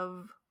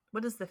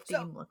the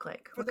theme look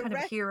like? What kind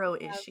of hero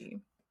is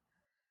she?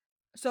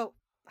 So,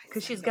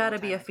 because she's got to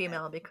be a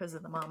female because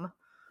of the mom.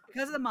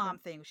 Because of the mom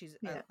thing, she's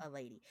a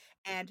lady.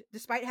 And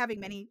despite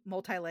having many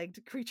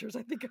multi-legged creatures,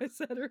 I think I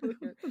said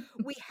earlier,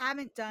 we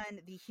haven't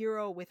done the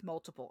hero with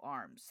multiple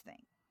arms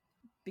thing.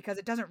 Because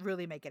it doesn't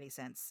really make any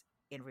sense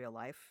in real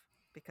life.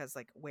 Because,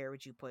 like, where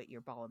would you put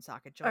your ball and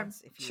socket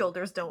joints? If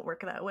shoulders don't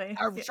work that way.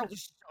 Our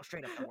shoulders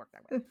straight up don't work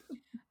that way.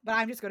 But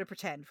I'm just going to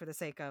pretend, for the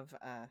sake of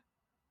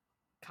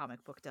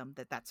comic bookdom,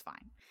 that's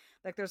fine.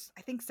 Like, there's,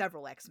 I think,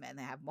 several X-Men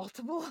that have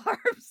multiple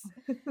arms.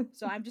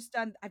 So I've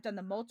done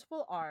the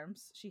multiple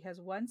arms. She has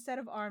one set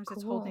of arms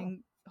that's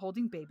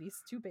holding babies,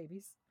 2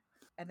 babies.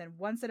 And then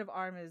one set of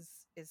arms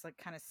is like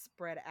kind of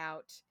spread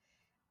out.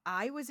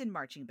 I was in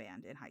marching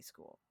band in high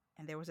school.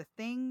 And there was a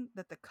thing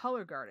that the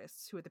color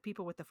guardists, who are the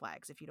people with the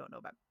flags, if you don't know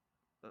about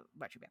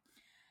marching band,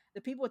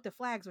 the people with the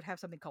flags would have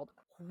something called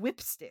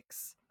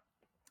whipsticks.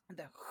 And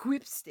the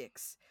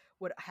whipsticks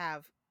would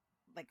have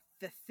like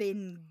the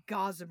thin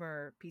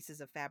gossamer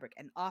pieces of fabric,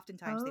 and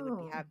oftentimes they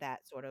would have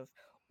that sort of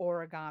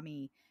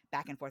origami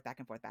back and forth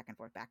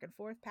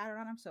pattern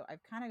on them. So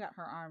I've kind of got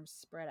her arms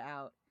spread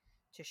out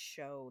to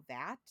show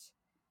that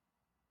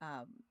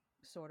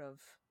sort of.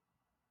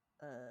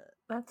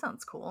 That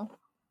sounds cool.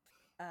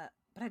 But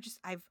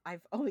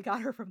I've only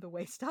got her from the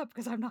waist up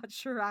because I'm not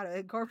sure how to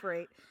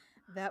incorporate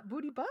that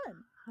booty bun.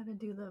 How to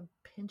do the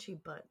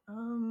pinchy butt?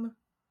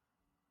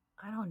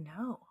 I don't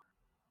know.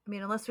 I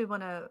mean, unless we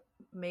want to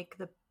make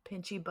the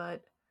pinchy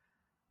butt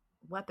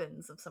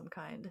weapons of some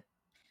kind.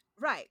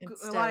 Right.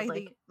 Instead,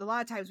 a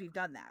lot of times we've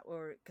done that,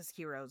 or because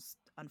heroes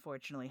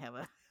unfortunately have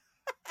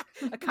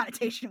a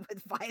connotation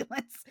with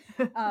violence.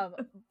 I'm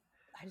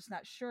just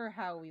not sure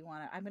how we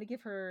want to. I'm going to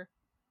give her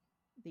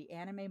the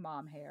anime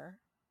mom hair,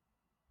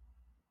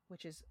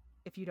 which is,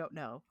 if you don't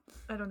know,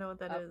 I don't know what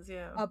that is.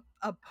 Yeah,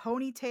 a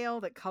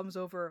ponytail that comes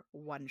over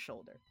one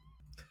shoulder.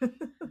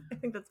 I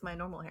think that's my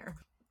normal hair.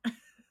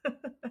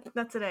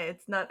 Not today.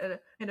 It's not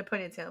in a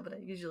ponytail, but I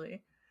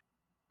usually.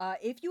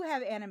 If you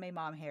have anime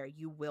mom hair,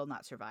 you will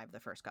not survive the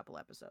first couple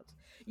episodes.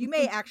 You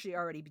may actually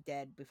already be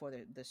dead before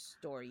the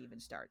story even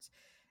starts.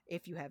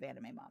 If you have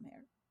anime mom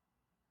hair,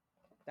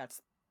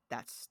 that's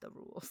the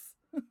rules.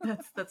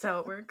 That's how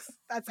it works.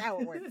 That's how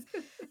it works.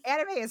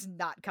 Anime is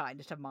not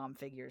kind to mom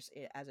figures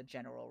as a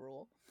general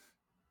rule,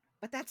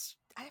 but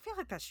I feel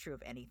like that's true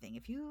of anything.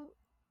 If you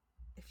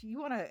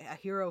want a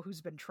hero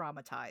who's been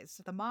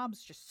traumatized, the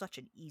mom's just such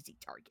an easy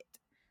target.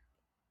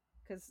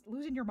 Because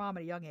losing your mom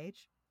at a young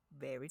age,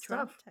 very It's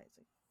tough.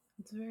 traumatizing.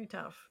 It's very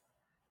tough.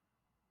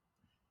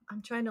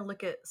 I'm trying to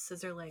look at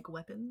scissor leg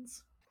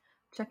weapons.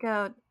 Check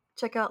out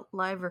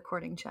live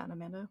recording chat,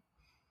 Amanda.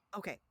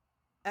 Okay.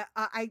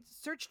 I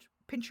searched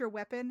pinch your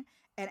weapon,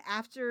 and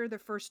after the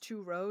first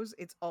 2 rows,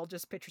 it's all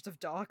just pictures of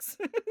dogs.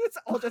 It's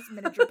all just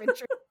miniature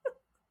pictures.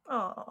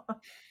 Oh,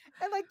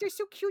 And like they're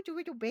so cute, the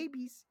little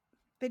babies.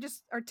 They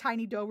just are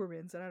tiny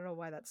Dobermans, and I don't know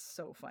why that's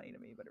so funny to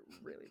me, but it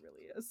really,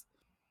 really is.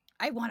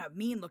 I want a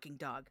mean-looking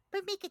dog,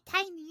 but make it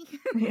tiny.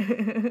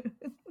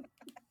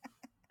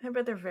 I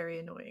bet they're very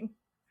annoying.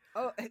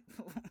 Oh,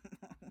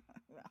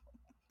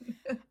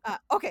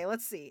 okay.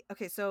 Let's see.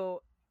 Okay,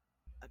 so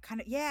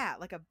kind of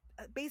like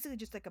basically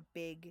just like a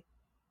big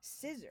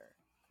scissor.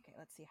 Okay,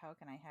 let's see. How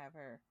can I have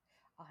her?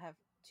 I'll have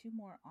 2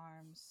 more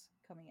arms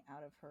coming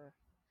out of her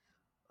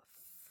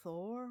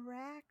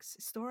thorax.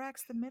 Is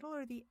thorax the middle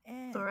or the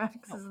end?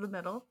 Thorax is the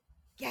middle.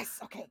 Yes.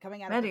 Okay,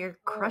 coming out. Amanda, of you're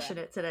thorax. crushing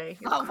it today.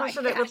 You're Oh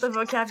crushing it with the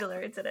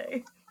vocabulary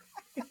today.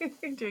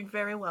 You're doing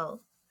very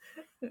well.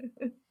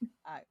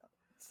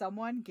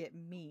 Someone get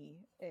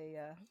me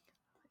a.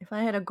 If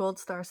I had a gold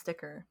star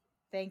sticker.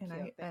 Thank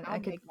you. I'll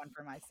make one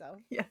for myself.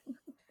 Yeah.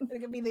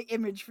 It could be the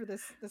image for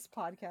this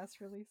podcast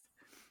release.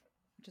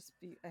 Just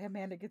be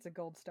Amanda gets a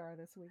gold star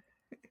this week.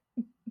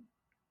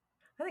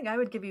 I think I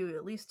would give you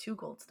at least 2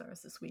 gold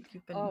stars this week.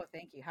 You've been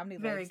thank you. How many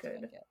very legs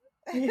good.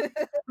 Do I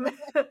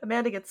get?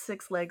 Amanda gets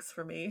 6 legs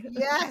for me.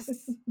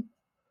 Yes.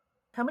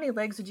 How many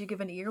legs would you give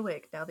an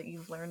earwig now that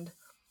you've learned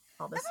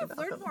all this about them?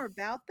 I've learned more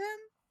about them.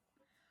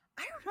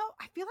 I don't know.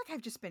 I feel like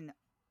I've just been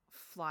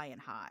flying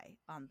high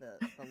on the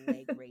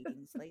leg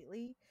ratings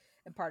lately.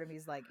 And part of me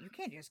is like, you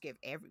can't just give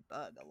every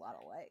bug a lot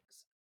of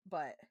legs.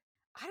 But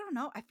I don't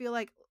know. I feel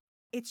like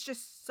it's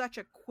just such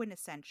a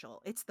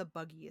quintessential. It's the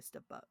buggiest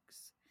of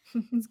bugs.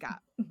 It's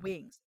got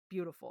wings.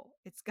 Beautiful.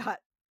 It's got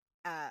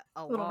a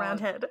little round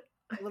head.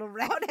 A little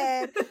round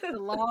head. The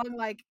long,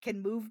 like,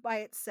 can move by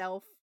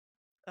itself.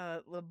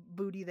 Little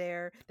booty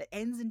there. That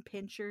ends in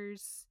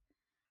pinchers.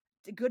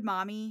 A good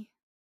mommy.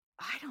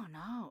 I don't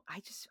know.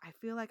 I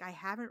feel like I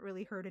haven't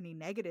really heard any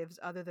negatives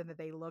other than that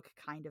they look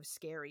kind of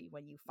scary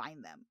when you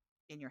find them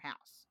in your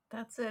house.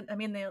 That's it. I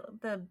mean,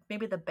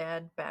 maybe the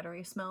bad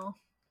battery smell,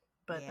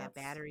 but yeah, that's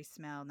battery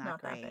smell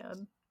not that great.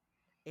 bad.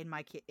 In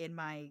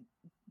my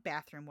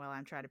bathroom while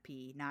I'm trying to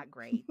pee, not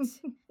great.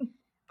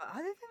 But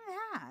other than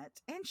that,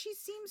 and she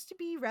seems to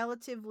be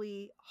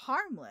relatively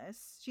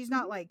harmless. She's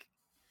not like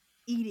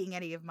eating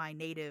any of my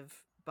native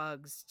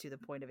bugs to the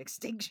point of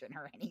extinction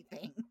or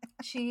anything.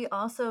 She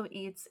also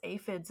eats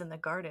aphids in the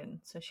garden,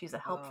 so she's a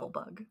helpful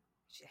bug.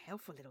 She's a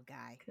helpful little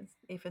guy. Because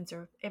aphids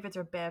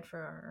are bad for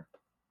our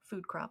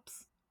food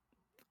crops.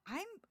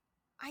 I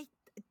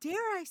dare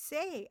I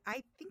say,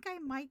 I think I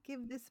might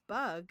give this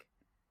bug.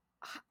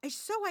 It's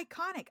so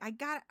iconic. I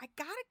gotta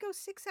go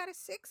 6 out of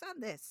 6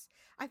 on this.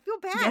 I feel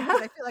bad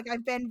because I feel like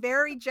I've been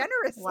very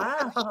generous.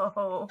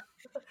 Wow.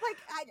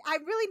 Like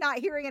I'm really not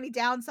hearing any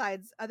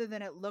downsides other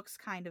than it looks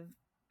kind of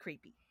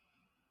creepy.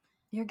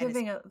 You're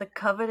giving the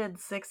coveted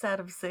 6 out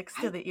of 6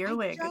 to the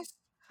earwig.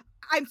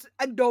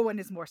 No one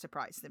is more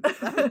surprised than me.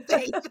 I would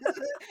say.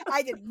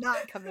 I did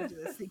not come into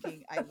this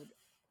thinking I would.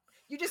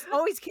 You just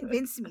always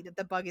convince me that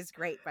the bug is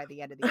great by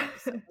the end of the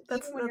episode.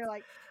 Even when you're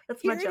like,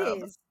 that's here my job.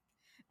 It is.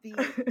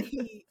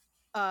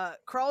 The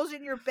crawls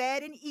in your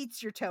bed and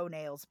eats your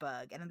toenails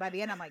bug. And then by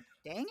the end, I'm like,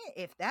 dang it,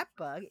 if that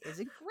bug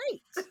isn't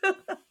great.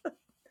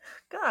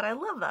 God, I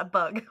love that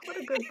bug. What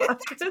a good bug.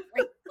 That's a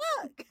great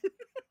bug.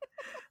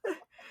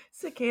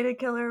 Cicada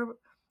killer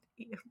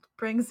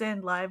brings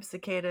in live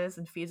cicadas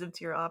and feeds them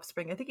to your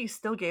offspring. I think you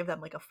still gave them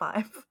like a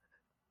 5.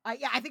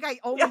 I think I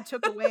only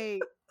took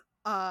away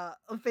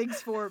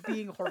things for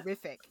being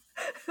horrific.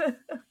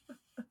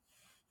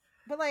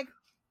 But like,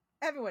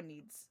 everyone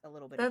needs a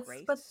little bit of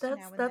grace. But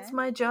that's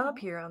my job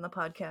here on the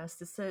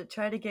podcast, is to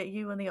try to get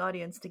you and the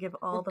audience to give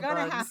all the bugs. We're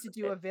gonna have to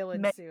do a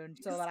villain soon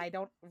so that I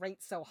don't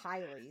rate so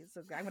highly.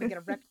 So I'm gonna get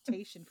a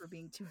reputation for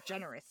being too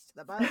generous to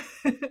the bugs.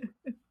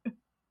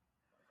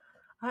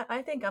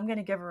 I think I'm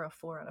gonna give her a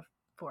 4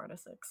 out of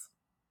 6.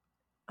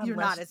 You're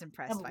not as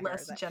impressed by her.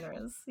 Less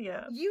generous.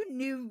 Yeah. You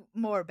knew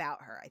more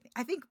about her, I think.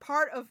 I think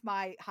part of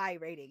my high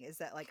rating is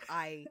that, like,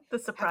 the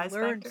surprise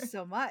have learned factor.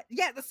 so much.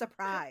 Yeah, the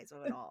surprise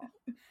of it all.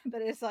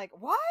 But it's like,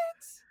 what?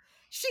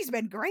 She's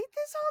been great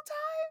this whole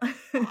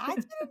time? I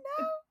didn't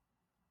know.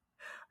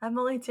 I'm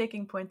only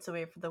taking points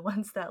away for the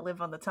ones that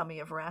live on the tummy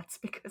of rats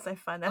because I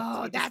find that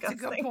to be that's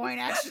disgusting. a good point,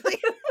 actually.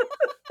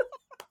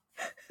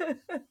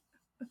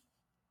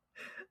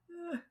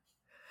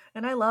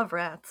 And I love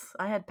rats.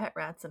 I had pet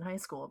rats in high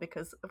school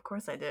because, of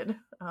course, I did.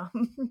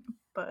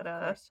 But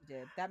Of course you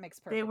did. That makes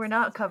they perfect were sense.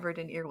 not covered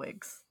in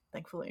earwigs,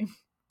 thankfully.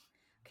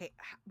 Okay,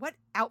 what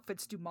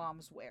outfits do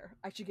moms wear?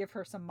 I should give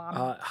her some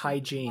High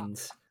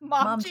jeans.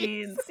 mom Mom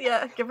jeans. jeans.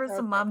 Yeah, give her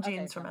some mom Perfect. Okay,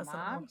 jeans from some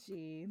mom SNL.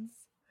 jeans.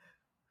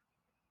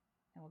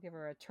 And we'll give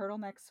her a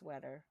turtleneck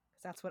sweater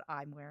because that's what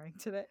I'm wearing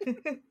today.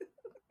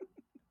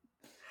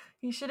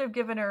 You should have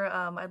given her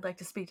I'd like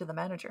to speak to the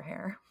manager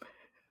hair.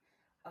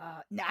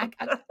 Nah,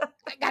 I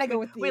gotta go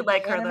with the We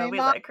like the her anime though. We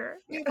mom. like her.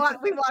 We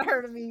want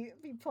her to be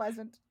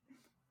pleasant.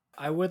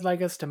 I would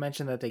like us to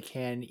mention that they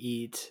can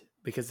eat,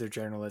 because they're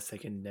journalists, they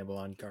can nibble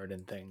on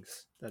garden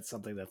things. That's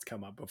something that's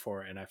come up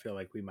before, and I feel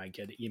like we might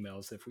get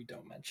emails if we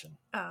don't mention.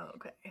 Oh,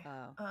 okay.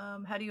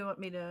 How do you want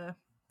me to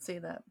say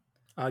that?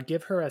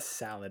 Give her a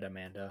salad,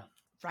 Amanda.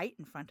 Right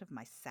in front of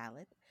my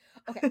salad.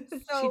 Okay,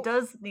 so she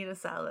does need a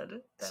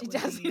salad. She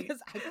does.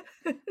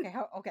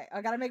 Okay,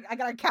 I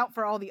gotta account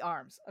for all the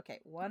arms. Okay,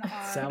 one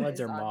arm.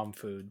 Salads are mom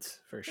foods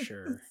for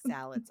sure.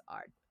 Salads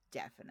are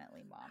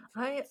definitely mom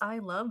foods. I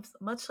love,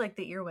 much like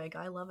the earwig,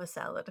 I love a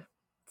salad.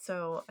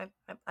 So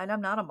and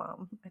I'm not a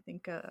mom. I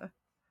think I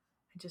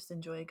just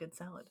enjoy a good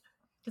salad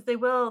because they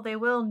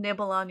will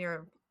nibble on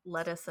your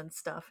lettuce and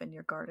stuff in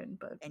your garden,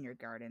 but in your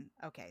garden.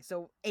 Okay,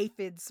 so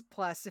aphids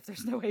plus if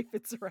there's no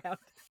aphids around,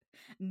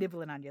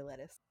 nibbling on your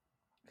lettuce.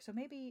 So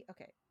maybe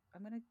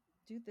I'm gonna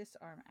do this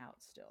arm out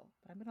still,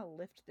 but I'm gonna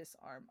lift this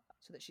arm up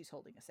so that she's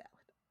holding a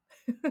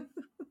salad.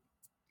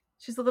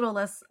 She's a little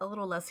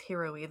less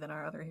hero-y than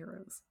our other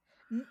heroes.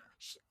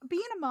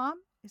 Being a mom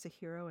is a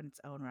hero in its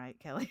own right,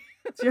 Kelly.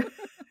 Your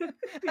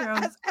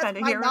own kind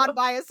of my hero.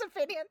 non-biased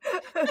opinion.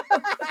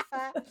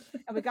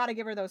 And we got to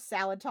give her those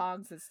salad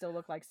tongs that still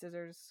look like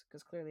scissors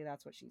because clearly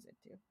that's what she's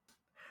into.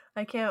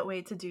 I can't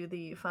wait to do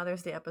the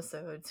Father's Day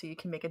episode so you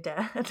can make a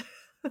dad.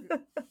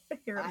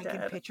 I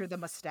can picture the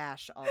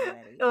mustache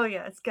already. Oh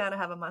yeah, it's gotta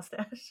have a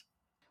mustache.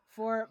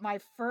 For my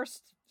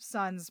first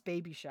son's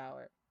baby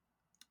shower,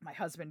 my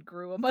husband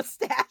grew a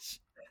mustache.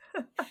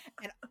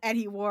 and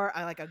he wore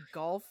like a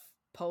golf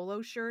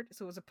polo shirt.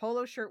 So it was a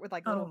polo shirt with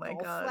like little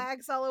golf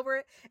flags all over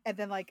it. And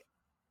then like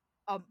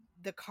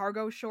the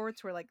cargo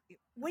shorts were like,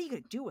 what are you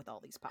gonna do with all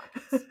these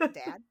pockets,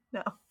 Dad?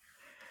 No.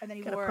 And then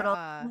he wore put all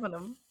of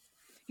them.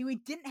 He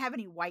didn't have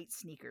any white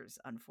sneakers,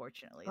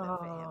 unfortunately, that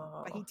fit him.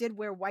 But he did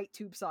wear white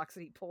tube socks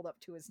that he pulled up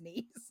to his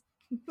knees.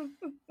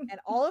 And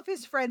all of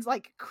his friends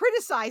like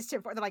criticized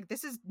him for. They're like,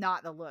 "This is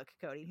not the look,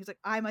 Cody." And he's like,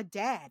 "I'm a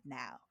dad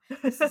now.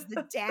 This is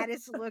the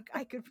daddest look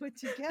I could put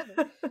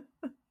together."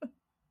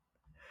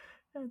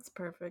 That's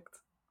perfect.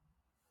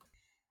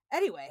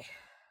 Anyway,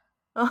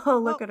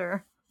 look at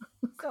her.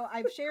 So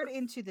I've shared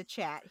into the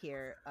chat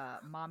here,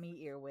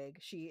 Mommy Earwig.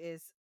 She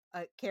is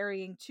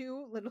carrying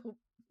two little,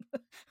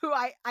 who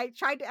I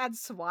tried to add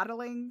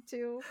swaddling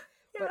to,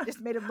 but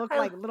just made them look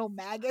like little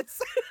maggots.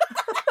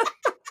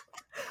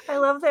 I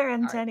love their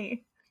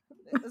antennae.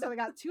 Right. So they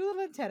got two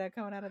little antennae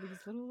coming out of these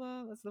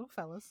little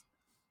fellas.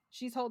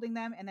 She's holding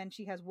them, and then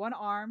she has one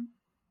arm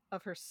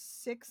of her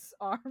 6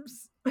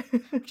 arms,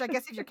 which I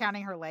guess if you're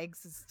counting her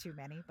legs is too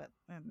many, but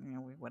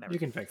whatever. You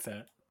can fix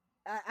that.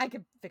 I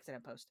can fix it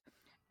in post.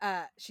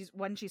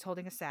 She's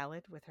holding a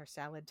salad with her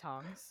salad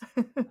tongs,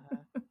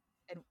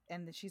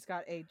 and she's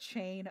got a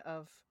chain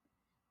of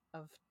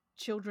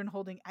children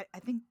holding. I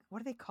think,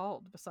 what are they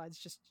called besides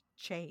just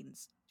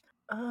chains?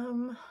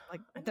 Like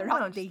they're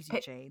not daisy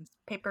chains.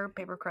 Paper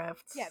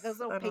crafts. Yeah, those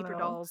little paper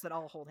dolls that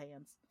all hold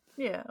hands.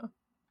 Yeah.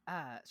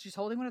 She's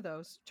holding one of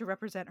those to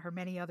represent her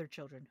many other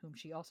children whom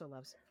she also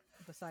loves,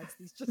 besides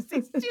these two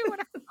in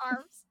her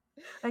arms.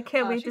 I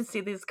can't wait to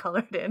see these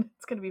colored in.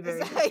 It's gonna be very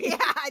yeah.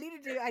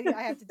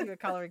 I have to do a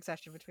coloring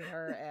session between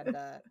her and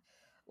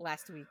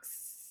last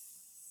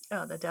week's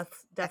the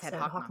Death's Head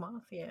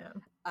Hawkmoth.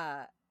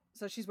 Yeah.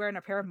 So she's wearing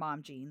a pair of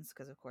mom jeans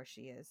because of course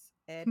she is,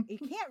 and you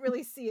can't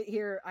really see it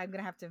here. I'm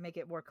gonna have to make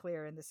it more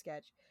clear in the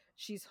sketch.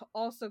 She's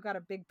also got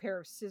a big pair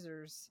of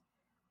scissors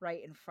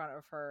right in front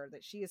of her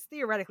that she is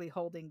theoretically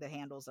holding the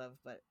handles of,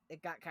 but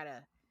it got kind of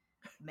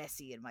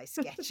messy in my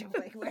sketch of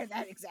like where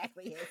that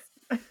exactly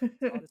is.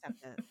 So I'll just have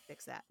to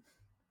fix that.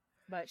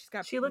 But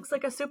she looks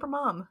like a super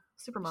mom.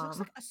 She looks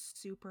like a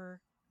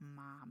super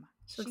mom.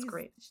 She looks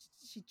great.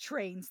 She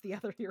trains the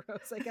other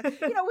heroes. Like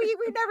we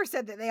never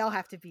said that they all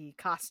have to be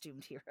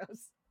costumed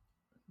heroes.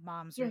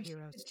 Moms are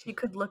heroes. She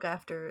could look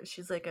after.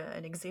 She's like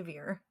an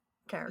Xavier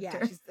character.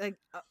 Yeah, she's like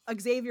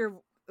Xavier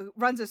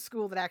runs a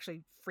school that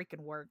actually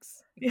freaking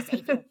works.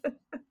 Xavier.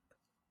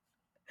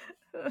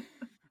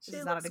 This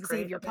is not an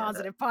Xavier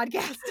positive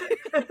podcast.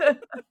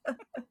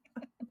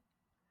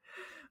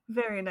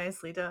 Very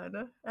nicely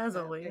done, as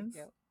always.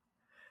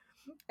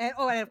 And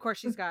of course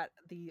she's got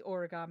the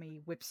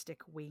origami whipstick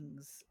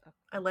wings.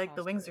 I like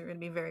the wings are going to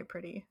be very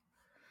pretty.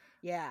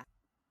 Yeah.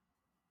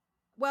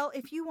 Well,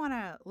 if you want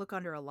to look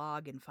under a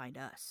log and find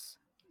us,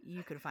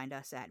 you can find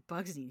us at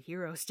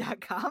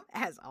bugsneedheroes.com,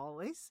 as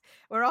always.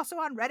 We're also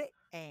on Reddit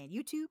and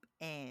YouTube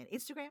and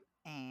Instagram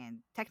and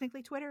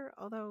technically Twitter,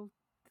 although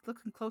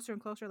looking closer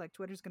and closer like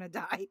Twitter's going to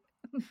die.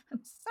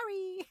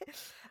 Sorry.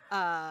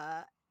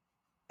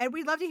 And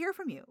we'd love to hear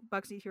from you.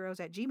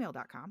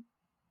 bugsneedheroes@gmail.com.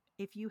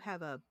 If you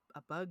have a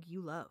bug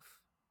you love,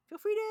 feel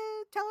free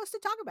to tell us to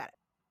talk about it.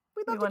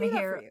 We'd We love to want do to that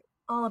hear for you.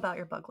 all about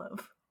your bug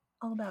love.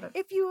 All about it.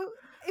 If you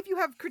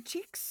have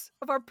critiques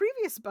of our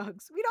previous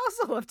bugs, we'd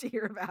also love to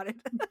hear about it.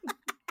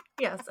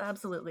 Yes,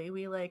 absolutely.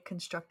 We like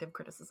constructive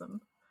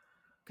criticism.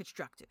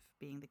 Constructive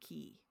being the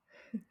key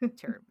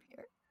term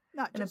here.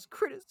 Not And a- just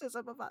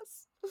criticism of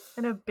us.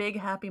 And a big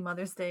happy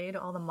Mother's Day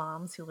to all the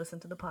moms who listen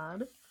to the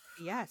pod.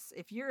 Yes,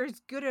 if you're as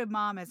good a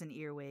mom as an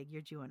earwig,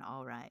 you're doing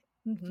all right.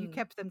 If you Mhm.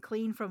 kept them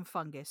clean from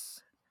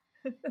fungus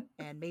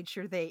and made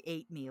sure they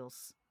ate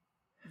meals,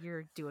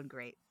 you're doing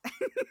great.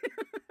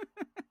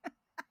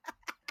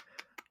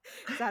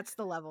 That's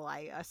the level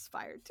I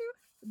aspire to.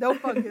 No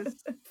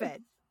fungus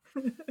fed.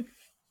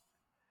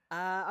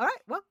 All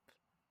right, well,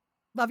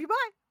 love you,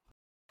 bye.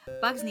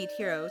 Bugs Need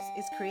Heroes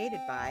is created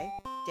by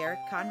Derek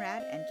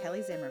Conrad and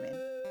Kelly Zimmerman,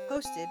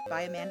 hosted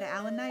by Amanda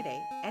Allen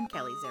Niday and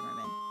Kelly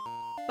Zimmerman.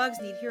 Bugs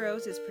Need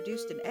Heroes is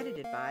produced and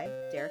edited by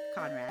Derek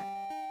Conrad.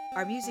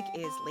 Our music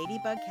is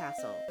Ladybug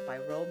Castle by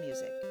Roll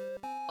Music.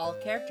 All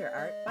character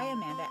art by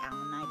Amanda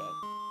Allen Niday.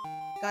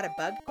 Got a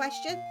bug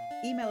question?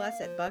 Email us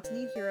at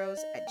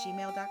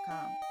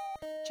bugsneedheroes@gmail.com.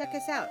 Check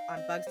us out on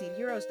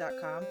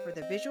bugsneedheroes.com for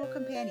the visual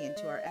companion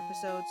to our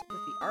episodes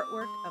with the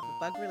artwork of the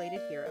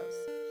bug-related heroes.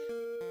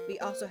 We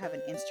also have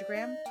an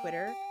Instagram,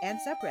 Twitter, and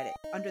subreddit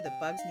under the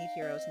Bugs Need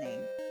Heroes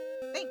name.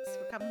 Thanks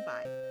for coming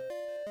by.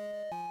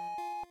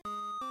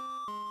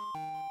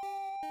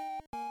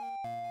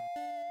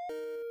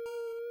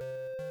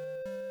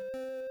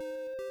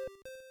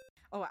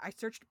 Oh, I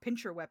searched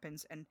pincher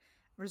weapons, and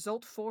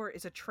result 4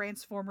 is a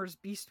Transformers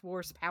Beast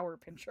Wars power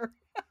pincher.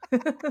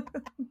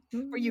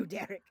 For you,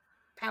 Derek.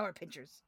 Power pinchers.